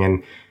thing.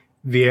 And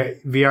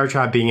VR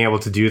chat being able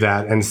to do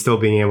that and still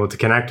being able to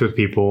connect with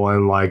people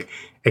and like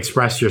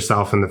express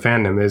yourself in the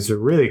fandom is a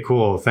really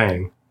cool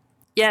thing.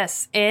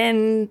 Yes,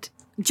 and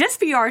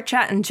just VR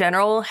chat in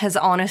general has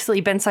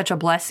honestly been such a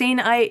blessing.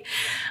 I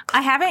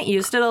haven't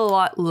used it a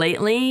lot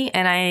lately,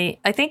 and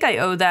I think I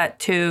owe that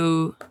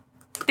to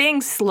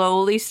things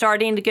slowly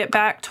starting to get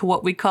back to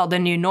what we call the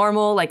new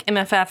normal. Like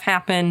MFF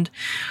happened.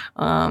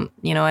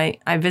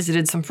 I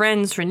visited some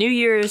friends for New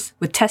Year's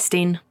with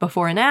testing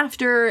before and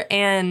after,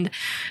 and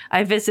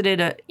I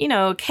visited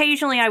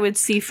occasionally I would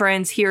see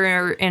friends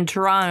here in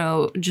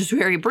Toronto just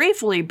very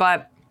briefly,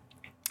 but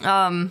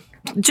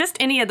just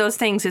any of those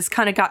things has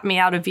kind of got me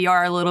out of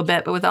VR a little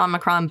bit, but with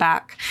Omicron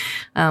back,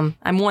 I'm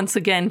once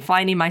again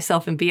finding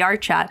myself in VR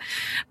chat.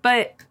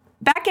 But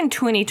back in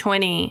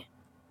 2020,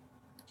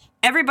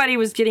 everybody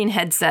was getting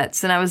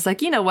headsets, and I was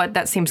like, you know what,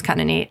 that seems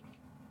kind of neat.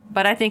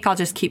 But I think I'll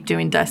just keep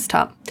doing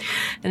desktop.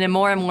 And then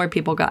more and more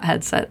people got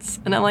headsets.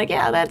 And I'm like,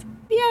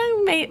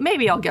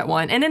 maybe I'll get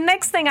one. And the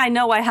next thing I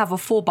know, I have a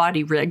full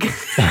body rig.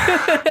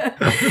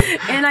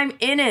 And I'm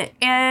in it.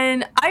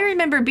 And I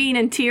remember being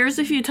in tears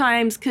a few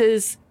times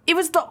because it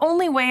was the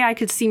only way I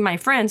could see my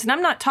friends. And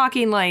I'm not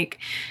talking like,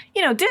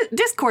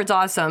 Discord's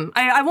awesome.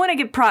 I want to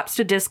give props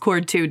to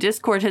Discord too.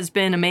 Discord has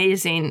been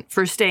amazing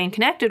for staying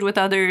connected with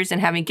others and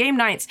having game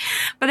nights.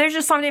 But there's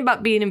just something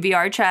about being in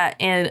VR chat,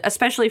 and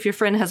especially if your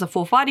friend has a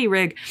full body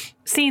rig,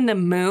 seeing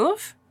them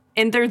move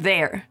and they're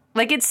there.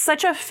 Like, it's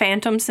such a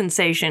phantom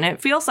sensation. It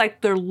feels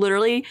like they're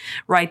literally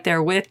right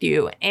there with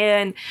you.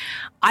 And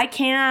I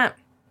can't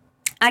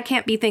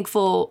be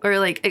thankful or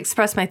like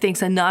express my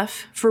thanks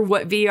enough for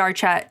what VR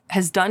chat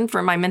has done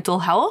for my mental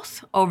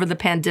health over the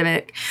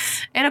pandemic.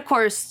 And of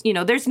course,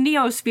 there's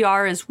Neos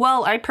VR as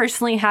well. I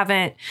personally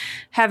haven't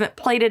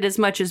played it as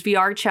much as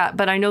VR chat,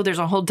 but I know there's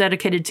a whole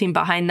dedicated team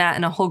behind that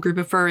and a whole group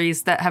of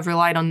furries that have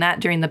relied on that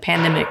during the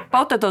pandemic.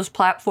 Both of those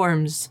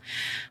platforms,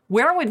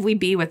 where would we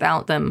be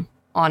without them?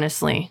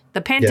 Honestly, the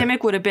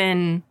pandemic would have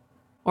been,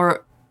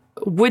 or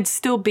would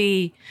still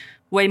be,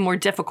 way more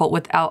difficult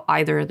without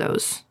either of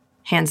those.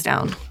 Hands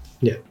down.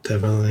 Yeah,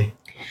 definitely.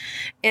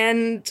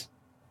 And,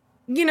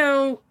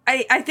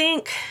 I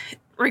think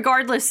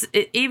regardless,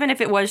 even if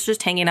it was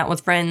just hanging out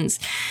with friends,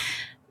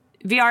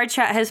 VR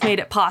chat has made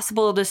it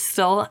possible to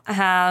still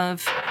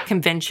have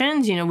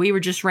conventions. We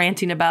were just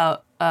ranting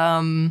about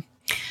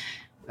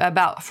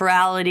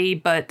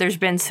Virality, but there's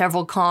been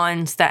several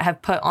cons that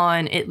have put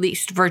on at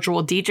least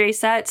virtual DJ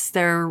sets.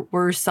 There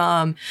were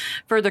some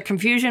Further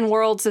Confusion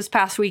Worlds this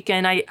past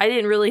weekend. I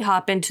didn't really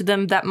hop into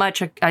them that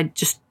much. I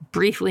just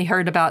briefly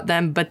heard about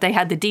them, but they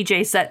had the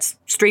DJ sets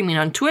streaming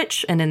on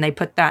Twitch, and then they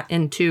put that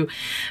into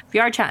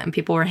VR chat, and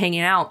people were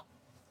hanging out.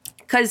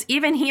 Because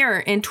even here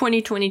in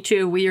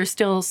 2022, we are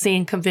still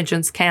seeing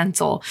conventions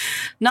cancel.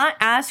 Not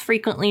as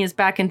frequently as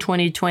back in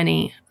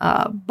 2020,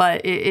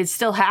 but it's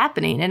still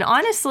happening. And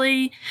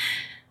honestly,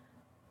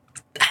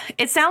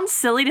 it sounds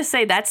silly to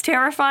say that's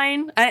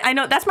terrifying. I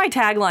know that's my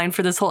tagline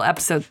for this whole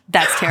episode.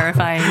 That's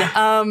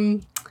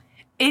terrifying.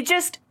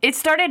 It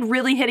started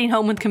really hitting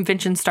home when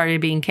conventions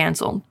started being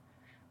canceled.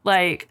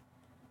 Like,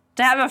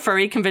 to have a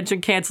furry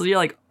convention canceled, you're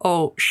like,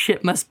 oh,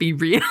 shit must be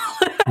real.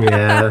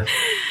 Yeah.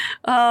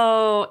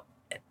 Oh,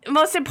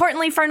 most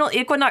importantly, Fernal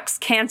Equinox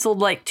canceled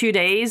like 2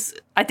 days.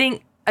 I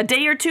think a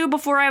day or two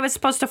before I was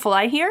supposed to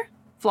fly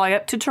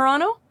up to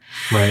Toronto.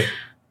 Right.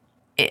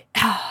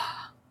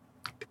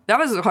 That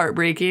was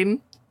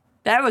heartbreaking.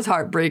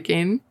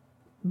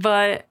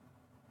 But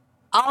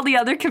all the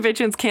other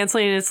conventions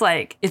canceling, it's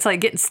like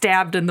getting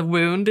stabbed in the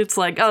wound. It's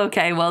like, oh,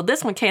 okay, well,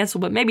 this one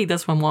canceled, but maybe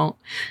this one won't.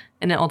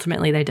 And then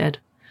ultimately they did.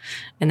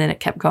 And then it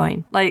kept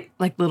going, like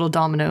little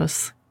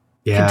dominoes.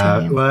 Yeah,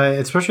 Continue. well,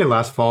 especially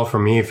last fall for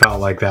me felt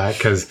like that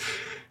because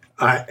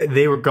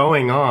they were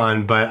going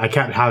on, but I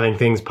kept having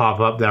things pop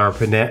up that are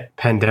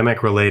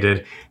pandemic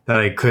related that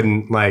I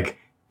couldn't like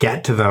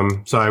get to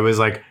them. So I was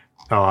like,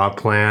 oh, I'll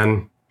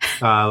plan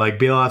like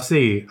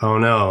BLFC. Oh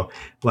no,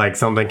 like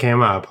something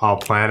came up. I'll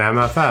plan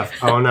MFF.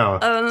 Oh no,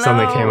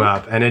 something came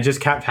up, and it just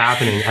kept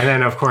happening. And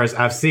then of course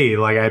FC,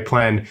 like I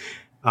planned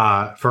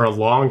for a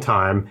long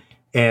time,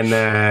 and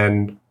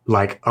then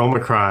like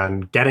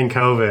Omicron, getting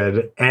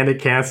COVID, and it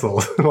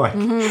canceled. Like,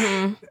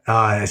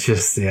 it's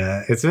just,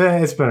 it's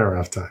been a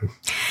rough time.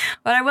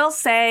 But I will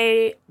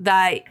say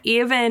that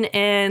even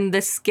in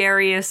the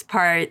scariest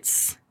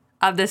parts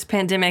of this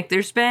pandemic,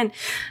 there's been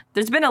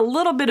a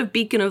little bit of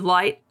beacon of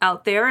light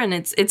out there, and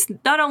it's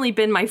not only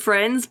been my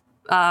friends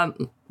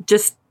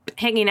just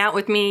hanging out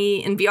with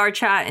me in VR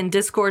chat and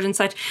Discord and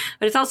such,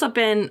 but it's also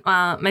been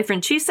my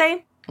friend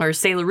Chisei, or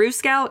Sailor Roo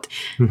Scout,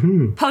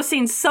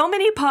 posting so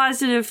many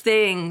positive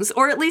things,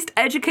 or at least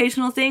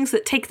educational things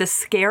that take the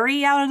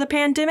scary out of the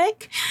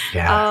pandemic.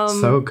 Yeah,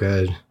 so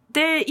good.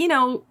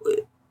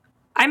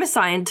 I'm a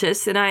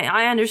scientist, and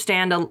I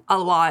understand a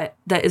lot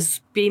that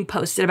is being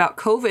posted about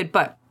COVID,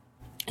 but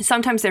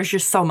sometimes there's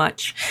just so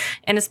much.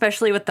 And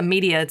especially with the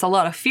media, it's a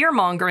lot of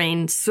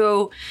fear-mongering.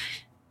 So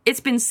it's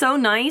been so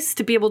nice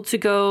to be able to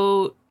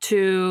go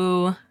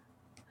to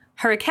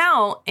her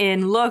account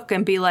and look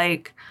and be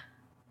like,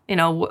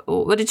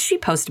 what did she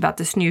post about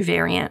this new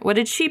variant? What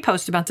did she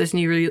post about this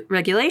new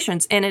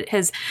regulations? And it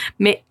has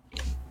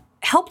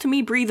helped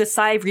me breathe a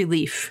sigh of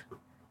relief.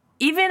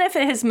 Even if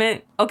it has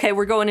meant, okay,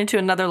 we're going into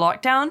another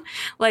lockdown,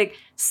 like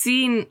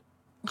seeing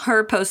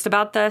her post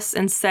about this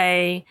and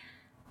say,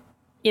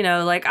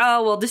 like,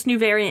 oh, well, this new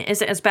variant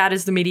isn't as bad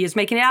as the media is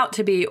making it out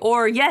to be.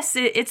 Or, yes,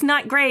 it's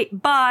not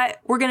great, but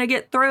we're going to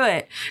get through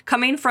it.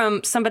 Coming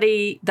from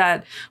somebody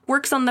that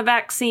works on the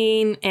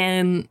vaccine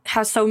and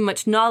has so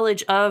much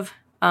knowledge of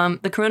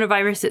the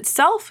coronavirus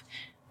itself,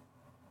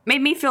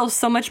 made me feel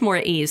so much more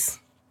at ease.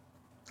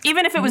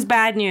 Even if it was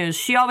bad news,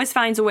 she always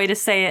finds a way to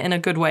say it in a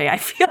good way, I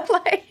feel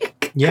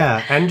like.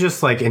 Yeah, and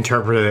just, like,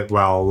 interpret it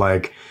well.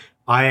 Like,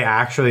 I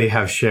actually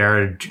have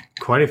shared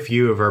quite a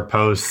few of her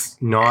posts,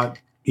 not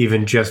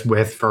even just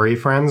with furry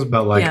friends,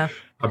 but like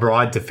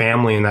abroad to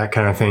family and that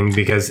kind of thing,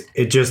 because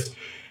it just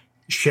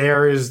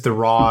shares the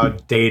raw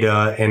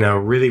data in a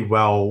really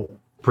well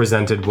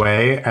presented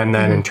way and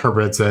then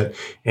interprets it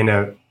in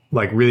a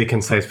like really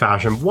concise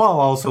fashion while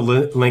also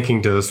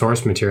linking to the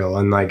source material.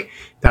 And like,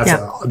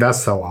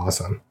 that's so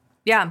awesome.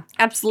 Yeah,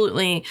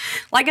 absolutely.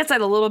 Like I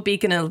said, a little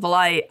beacon of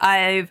light.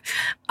 I've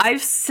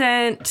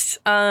sent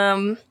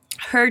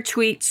her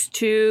tweets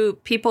to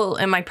people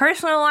in my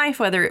personal life,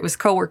 whether it was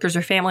coworkers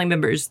or family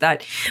members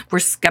that were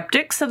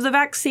skeptics of the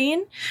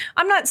vaccine.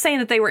 I'm not saying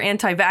that they were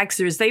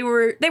anti-vaxxers. They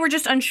were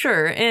just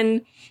unsure.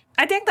 And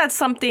I think that's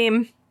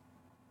something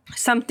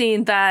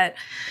that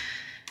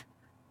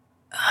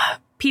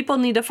people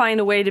need to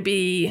find a way to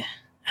be,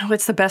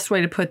 what's the best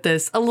way to put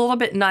this, a little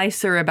bit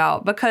nicer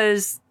about.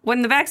 Because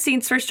when the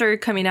vaccines first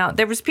started coming out,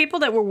 there was people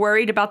that were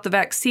worried about the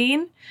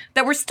vaccine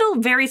that were still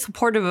very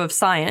supportive of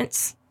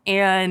science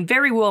and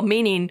very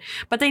well-meaning,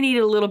 but they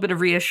needed a little bit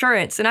of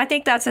reassurance. And I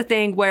think that's a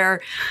thing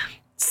where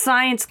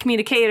science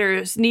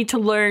communicators need to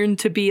learn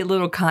to be a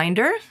little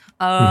kinder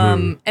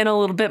and a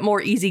little bit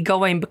more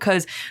easygoing,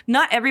 because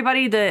not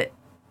everybody that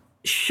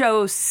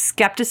shows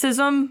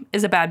skepticism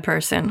is a bad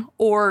person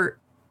or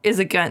is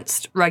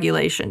against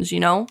regulations,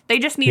 They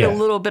just need a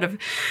little bit of,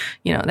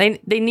 they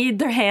need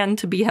their hand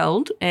to be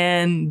held,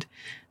 and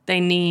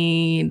they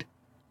need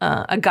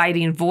a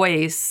guiding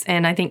voice.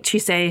 And I think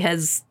Chisei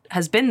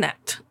has been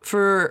that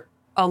for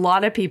a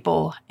lot of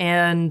people.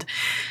 And,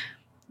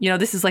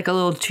 this is like a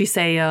little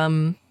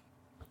Chisei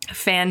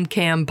fan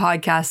cam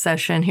podcast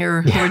session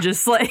here. We're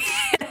just like,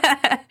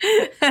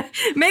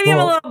 maybe I'm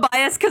a little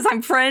biased because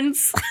I'm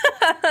friends.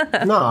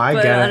 No, I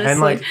get it. And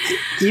like,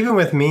 even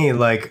with me,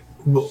 like,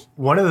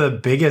 one of the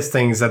biggest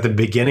things at the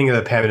beginning of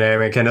the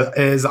pandemic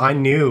is I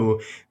knew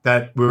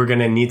that we were going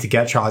to need to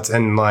get shots.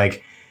 And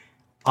like,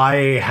 I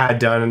had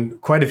done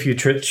quite a few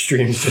Twitch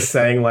streams just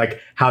saying like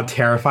how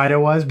terrified I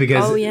was,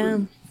 because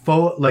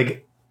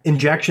like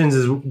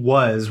injections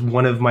was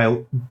one of my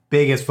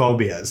biggest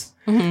phobias.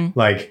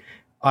 Like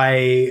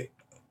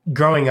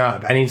growing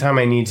up, anytime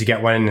I need to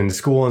get one in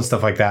school and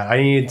stuff like that,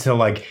 I needed to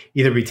like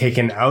either be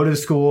taken out of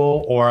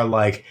school or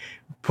like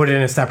put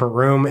in a separate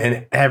room,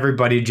 and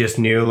everybody just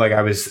knew like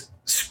I was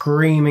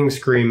screaming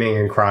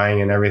and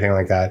crying and everything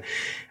like that.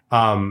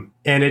 And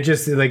it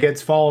just like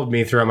it's followed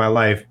me throughout my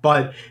life.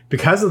 But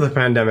because of the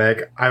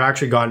pandemic, I've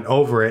actually gotten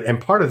over it.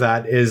 And part of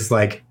that is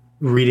like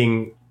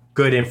reading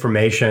good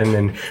information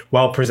and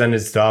well presented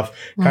stuff,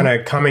 kind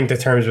of coming to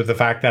terms with the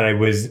fact that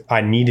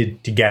I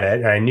needed to get it,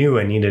 and I knew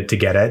I needed to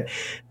get it.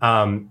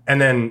 And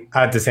then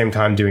at the same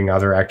time doing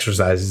other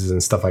exercises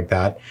and stuff like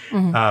that.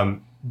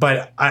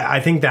 But I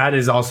think that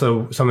is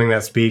also something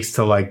that speaks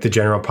to like the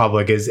general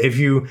public, is if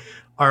you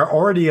are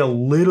already a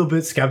little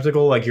bit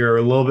skeptical, like you're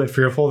a little bit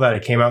fearful that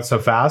it came out so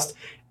fast,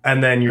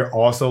 and then you're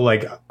also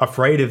like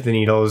afraid of the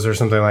needles or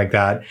something like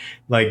that,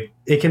 like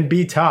it can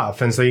be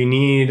tough. And so you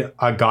need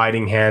a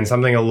guiding hand,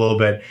 something a little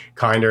bit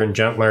kinder and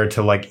gentler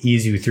to like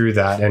ease you through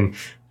that. And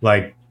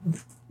like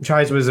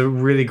Chais was a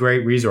really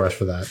great resource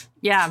for that.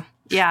 Yeah,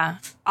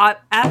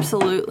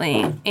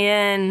 absolutely.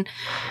 And,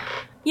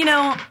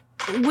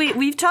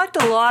 we've talked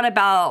a lot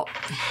about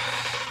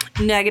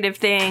negative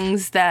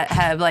things that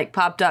have like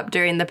popped up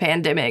during the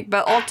pandemic,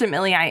 but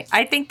ultimately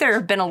I think there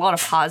have been a lot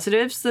of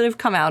positives that have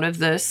come out of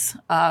this.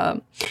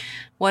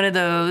 One of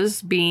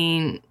those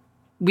being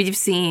we've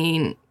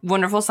seen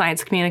wonderful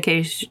science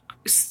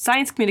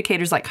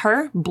communicators like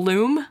her,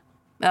 Bloom,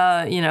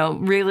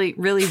 really,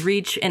 really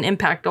reach and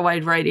impact a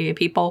wide variety of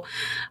people.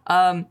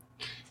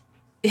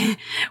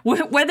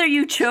 Whether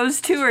you chose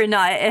to or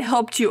not, it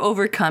helped you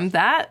overcome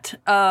that,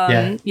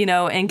 and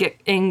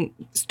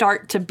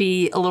start to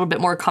be a little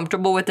bit more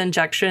comfortable with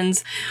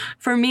injections.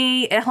 For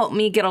me, it helped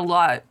me get a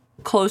lot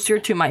closer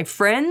to my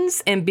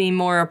friends and be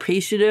more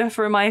appreciative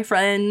for my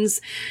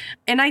friends.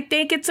 And I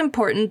think it's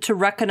important to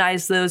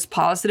recognize those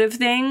positive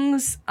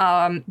things,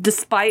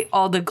 despite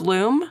all the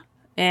gloom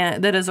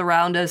that is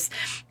around us.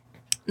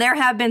 There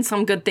have been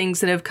some good things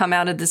that have come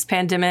out of this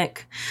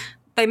pandemic.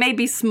 They may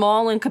be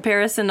small in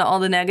comparison to all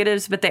the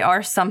negatives, but they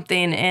are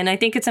something. And I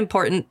think it's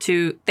important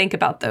to think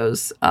about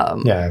those.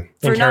 And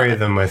carry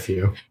them with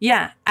you.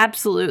 Yeah,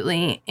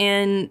 absolutely.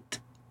 And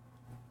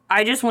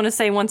I just want to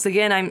say once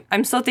again,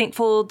 I'm so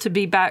thankful to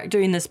be back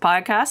doing this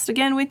podcast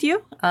again with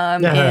you.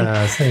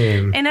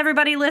 Same. And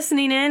everybody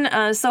listening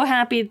in, so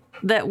happy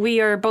that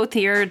we are both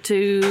here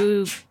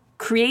to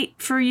create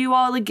for you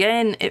all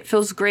again. It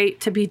feels great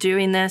to be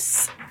doing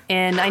this.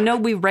 And I know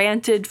we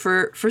ranted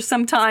for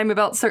some time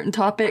about certain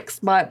topics,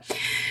 but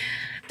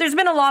there's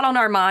been a lot on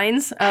our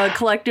minds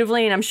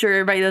collectively, and I'm sure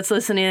everybody that's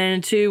listening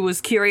in too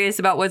was curious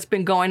about what's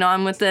been going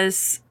on with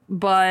this.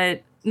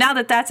 But now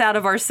that that's out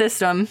of our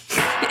system,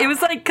 it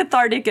was like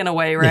cathartic in a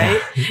way,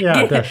 right?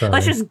 Yeah, definitely.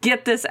 Let's just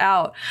get this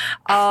out.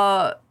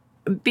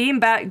 Being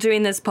back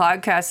doing this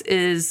podcast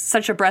is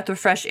such a breath of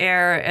fresh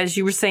air. As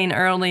you were saying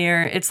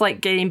earlier, it's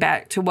like getting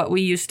back to what we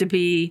used to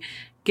be,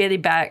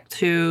 getting back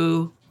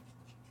to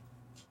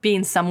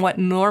being somewhat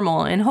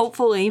normal. And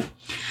hopefully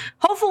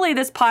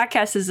this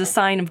podcast is a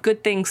sign of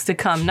good things to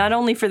come, not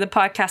only for the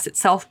podcast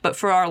itself, but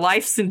for our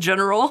lives in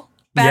general,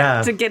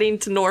 back to getting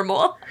to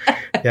normal.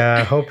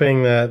 Yeah,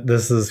 hoping that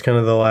this is kind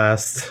of the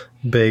last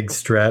big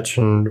stretch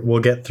and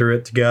we'll get through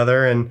it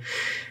together. And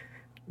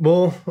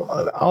we'll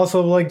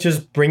also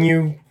just bring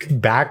you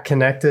back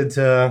connected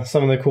to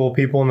some of the cool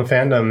people in the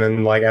fandom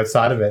and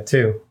outside of it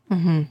too.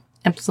 Mm-hmm.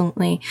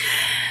 Absolutely.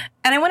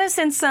 And I want to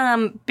send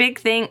some big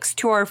thanks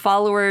to our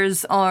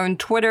followers on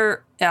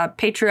Twitter,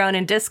 Patreon,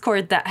 and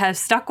Discord that have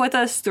stuck with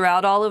us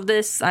throughout all of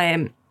this.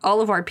 All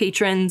of our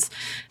patrons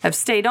have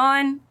stayed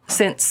on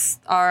since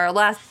our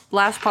last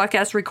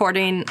podcast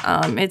recording.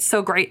 It's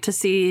so great to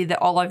see that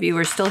all of you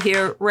are still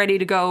here, ready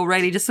to go,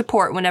 ready to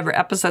support whenever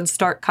episodes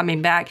start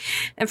coming back.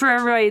 And for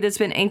everybody that's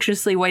been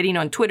anxiously waiting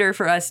on Twitter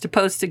for us to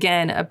post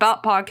again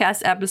about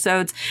podcast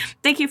episodes,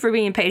 thank you for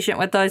being patient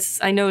with us.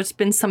 I know it's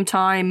been some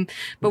time,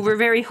 but we're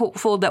very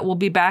hopeful that we'll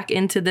be back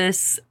into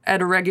this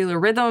at a regular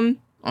rhythm.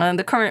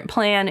 The current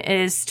plan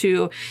is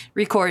to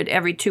record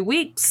every 2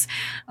 weeks.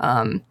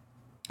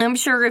 I'm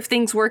sure if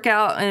things work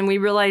out and we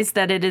realize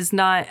that it is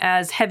not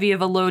as heavy of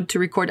a load to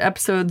record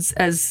episodes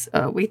as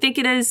we think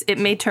it is, it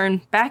may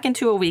turn back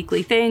into a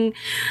weekly thing.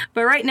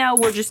 But right now,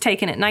 we're just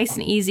taking it nice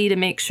and easy to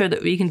make sure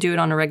that we can do it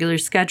on a regular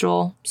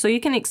schedule. So you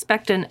can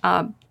expect an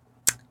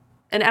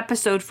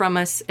episode from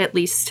us at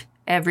least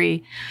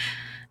every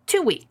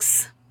 2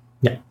 weeks.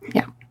 Yeah.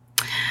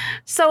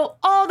 So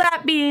all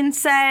that being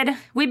said,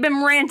 we've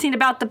been ranting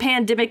about the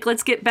pandemic.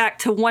 Let's get back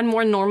to one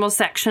more normal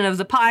section of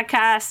the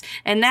podcast,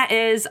 and that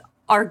is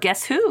our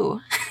Guess Who.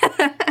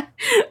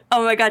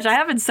 Oh my gosh, I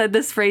haven't said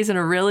this phrase in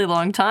a really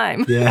long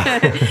time.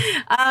 Yeah.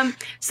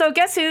 So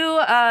Guess Who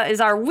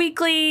is our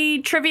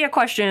weekly trivia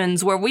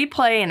questions where we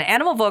play an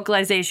animal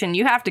vocalization.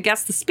 You have to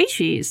guess the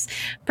species.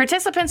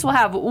 Participants will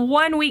have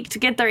 1 week to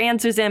get their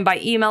answers in by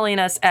emailing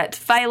us at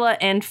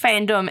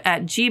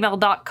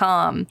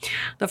phylaandfandom@gmail.com.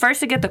 The first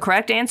to get the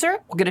correct answer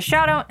will get a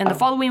shout out in the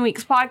following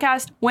week's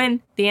podcast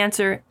when the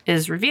answer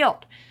is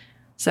revealed.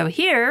 So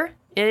here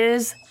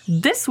is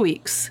this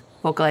week's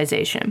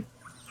vocalization.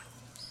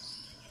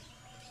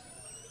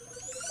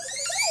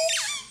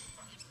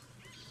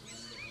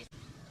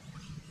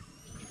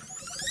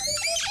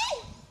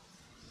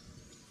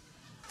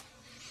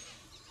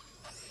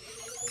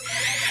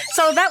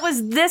 So that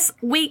was this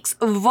week's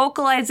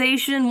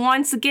vocalization.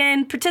 Once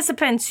again,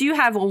 participants, you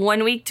have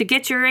 1 week to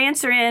get your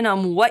answer in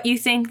on what you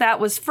think that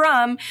was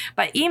from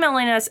by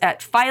emailing us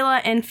at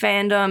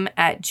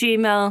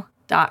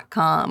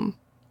phylaandfandom@gmail.com.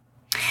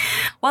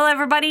 Well,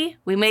 everybody,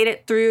 we made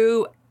it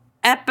through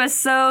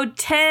episode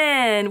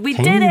 10. We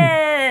did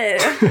it!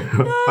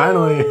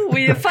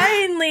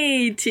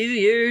 Finally, 2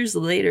 years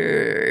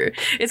later.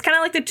 It's kind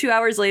of like the 2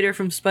 hours later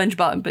from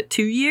SpongeBob, but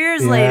 2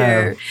 years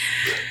later.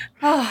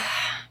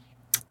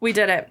 We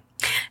did it.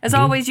 As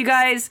always, you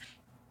guys,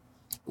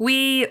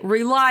 we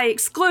rely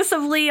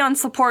exclusively on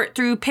support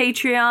through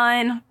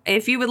Patreon.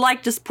 If you would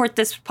like to support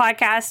this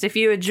podcast, if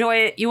you enjoy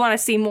it, you want to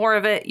see more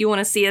of it, you want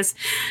to see us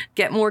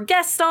get more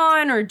guests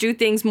on or do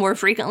things more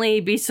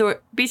frequently, be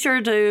sure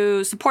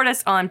to support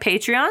us on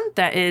Patreon.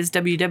 That is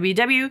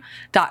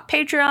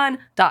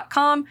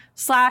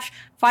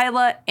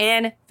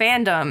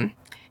www.patreon.com/phylaandfandom.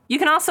 You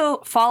can also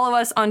follow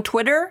us on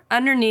Twitter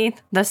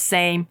underneath the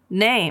same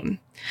name.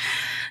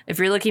 If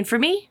you're looking for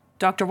me,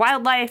 Dr.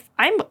 Wildlife,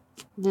 I'm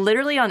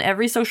literally on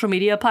every social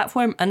media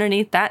platform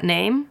underneath that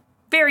name.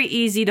 very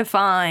easy to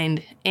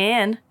find.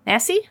 And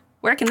Nessie,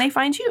 where can they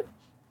find you?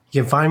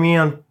 You can find me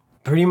on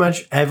pretty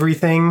much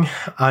everything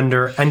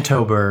under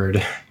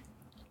Entobird.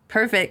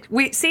 Perfect.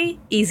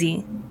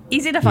 Easy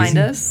to find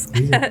us.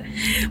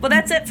 Well,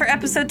 that's it for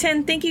episode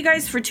 10. Thank you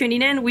guys for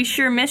tuning in. We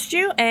sure missed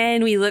you,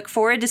 and we look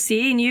forward to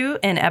seeing you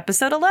in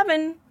episode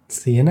 11.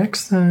 See you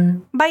next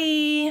time.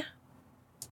 Bye.